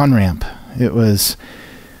on-ramp. It was,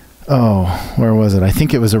 where was it? I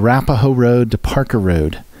think it was Arapahoe Road to Parker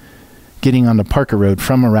Road. Getting onto Parker Road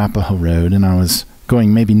from Arapahoe Road, and I was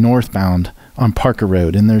going maybe northbound on Parker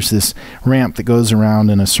Road, and there's this ramp that goes around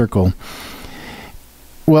in a circle.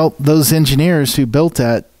 Well, those engineers who built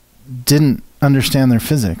that didn't understand their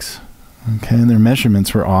physics. Okay, and their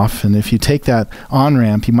measurements were off, and if you take that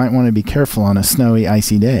on-ramp, you might want to be careful on a snowy,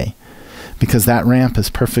 icy day, because that ramp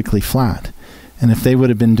is perfectly flat. And if they would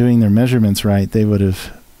have been doing their measurements right, they would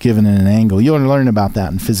have given it an angle. You'll learn about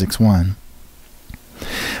that in Physics 1.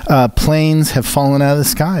 Planes have fallen out of the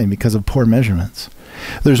sky because of poor measurements.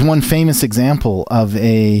 There's one famous example of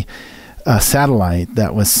a satellite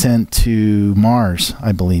that was sent to Mars,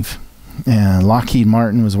 I believe. And Lockheed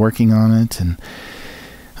Martin was working on it, and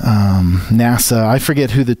NASA, I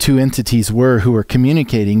forget who the two entities were who were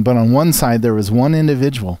communicating, but on one side there was one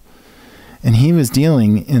individual, and he was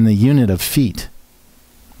dealing in the unit of feet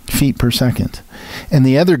per second. And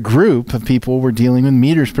the other group of people were dealing with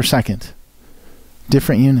meters per second,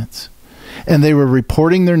 different units. And they were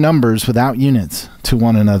reporting their numbers without units to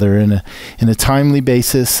one another in a timely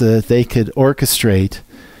basis so that they could orchestrate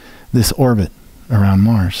this orbit around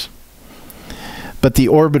Mars. But the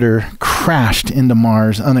orbiter crashed into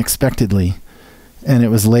Mars unexpectedly, and it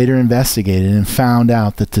was later investigated and found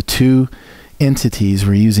out that the two entities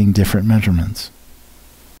were using different measurements.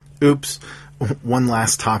 Oops, one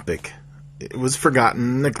last topic. It was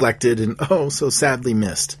forgotten, neglected, and so sadly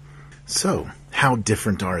missed. So, how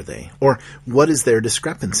different are they? Or what is their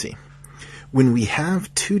discrepancy? When we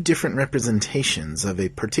have two different representations of a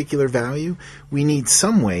particular value, we need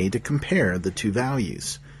some way to compare the two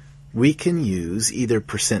values. We can use either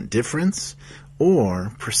percent difference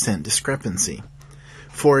or percent discrepancy.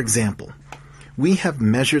 For example, we have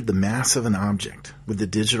measured the mass of an object with the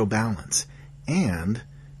digital balance and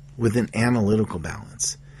with an analytical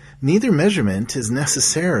balance. Neither measurement is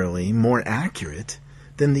necessarily more accurate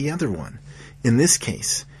than the other one. In this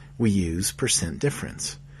case, we use percent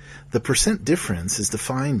difference. The percent difference is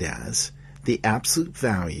defined as the absolute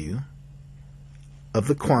value of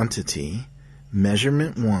the quantity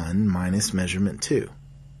measurement 1 minus measurement 2.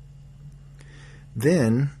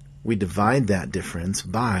 Then we divide that difference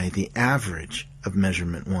by the average of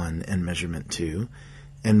measurement 1 and measurement 2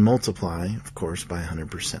 and multiply, of course, by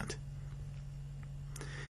 100%.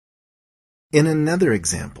 In another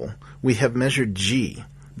example, we have measured g,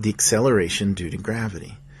 the acceleration due to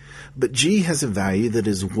gravity. But g has a value that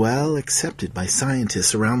is well accepted by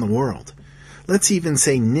scientists around the world. Let's even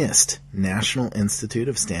say NIST, National Institute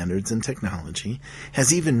of Standards and Technology,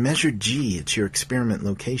 has even measured g at your experiment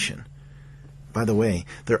location. By the way,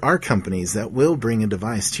 there are companies that will bring a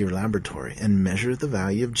device to your laboratory and measure the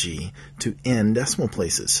value of g to n decimal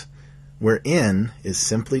places, where n is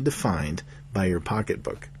simply defined by your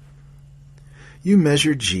pocketbook. You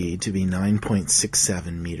measure g to be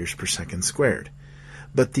 9.67 meters per second squared,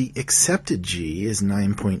 but the accepted g is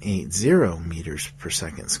 9.80 meters per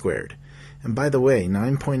second squared. And by the way,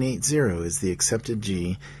 9.80 is the accepted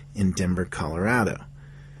g in Denver, Colorado.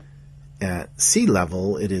 At sea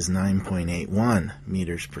level, it is 9.81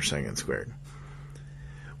 meters per second squared.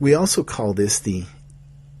 We also call this the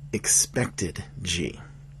expected g.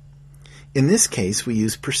 In this case, we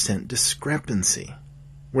use percent discrepancy,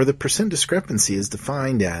 where the percent discrepancy is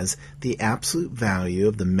defined as the absolute value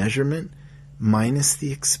of the measurement minus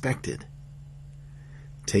the expected.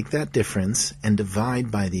 Take that difference and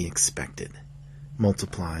divide by the expected.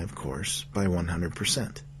 Multiply, of course, by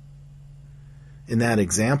 100%. In that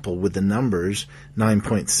example, with the numbers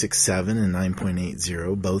 9.67 and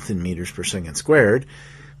 9.80, both in meters per second squared,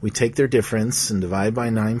 we take their difference and divide by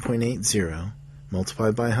 9.80,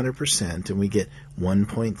 multiply by 100%, and we get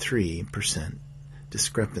 1.3%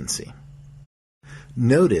 discrepancy.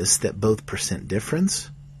 Notice that both percent difference,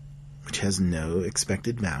 which has no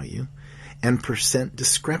expected value, and percent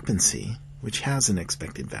discrepancy, which has an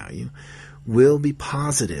expected value, will be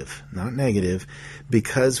positive, not negative,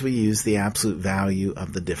 because we use the absolute value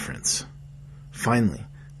of the difference. Finally,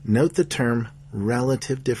 note the term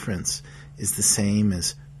relative difference is the same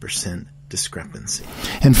as percent discrepancy.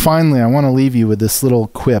 And finally, I want to leave you with this little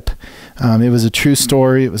quip. It was a true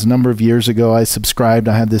story. It was a number of years ago. I subscribed.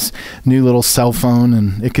 I had this new little cell phone,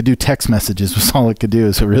 and it could do text messages was all it could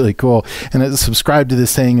do. So really cool. And I subscribed to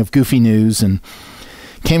this thing of Goofy News and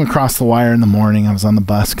came across the wire in the morning. I was on the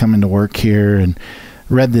bus coming to work here, and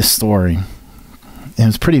read this story. And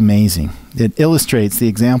it's pretty amazing. It illustrates the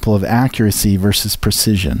example of accuracy versus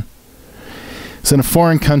precision. It's in a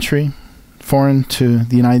foreign country, foreign to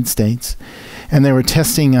the United States, and they were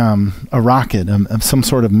testing a rocket, some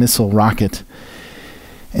sort of missile rocket.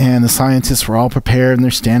 And the scientists were all prepared, and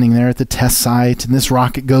they're standing there at the test site, and this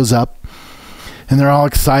rocket goes up, and they're all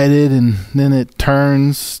excited, and then it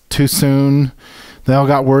turns too soon. They all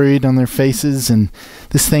got worried on their faces, and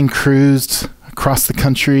this thing cruised across the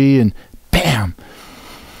country, and bam!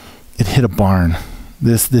 It hit a barn.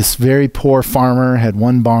 This very poor farmer had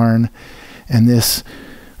one barn, and this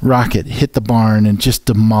rocket hit the barn and just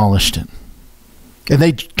demolished it. And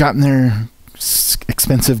they got in their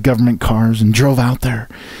expensive government cars and drove out there,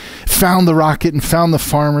 found the rocket and found the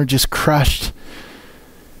farmer just crushed,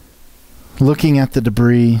 looking at the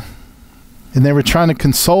debris. And they were trying to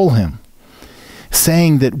console him,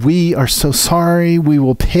 saying that we are so sorry, we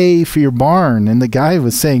will pay for your barn. And the guy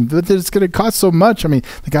was saying, but it's going to cost so much. I mean,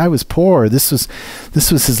 the guy was poor. This was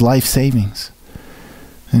his life savings.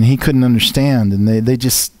 And he couldn't understand. And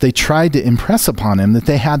they tried to impress upon him that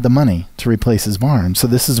they had the money to replace his barn. So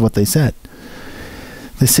this is what they said.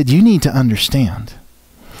 They said, you need to understand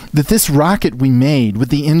that this rocket we made with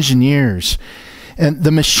the engineers and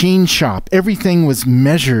the machine shop, everything was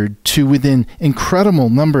measured to within incredible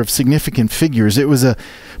number of significant figures. It was a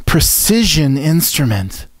precision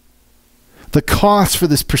instrument. The cost for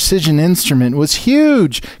this precision instrument was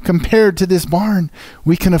huge compared to this barn.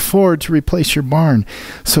 We can afford to replace your barn.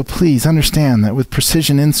 So please understand that with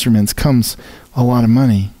precision instruments comes a lot of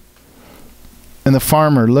money. And the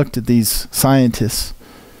farmer looked at these scientists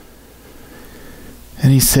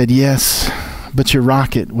and he said, yes, but your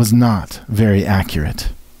rocket was not very accurate.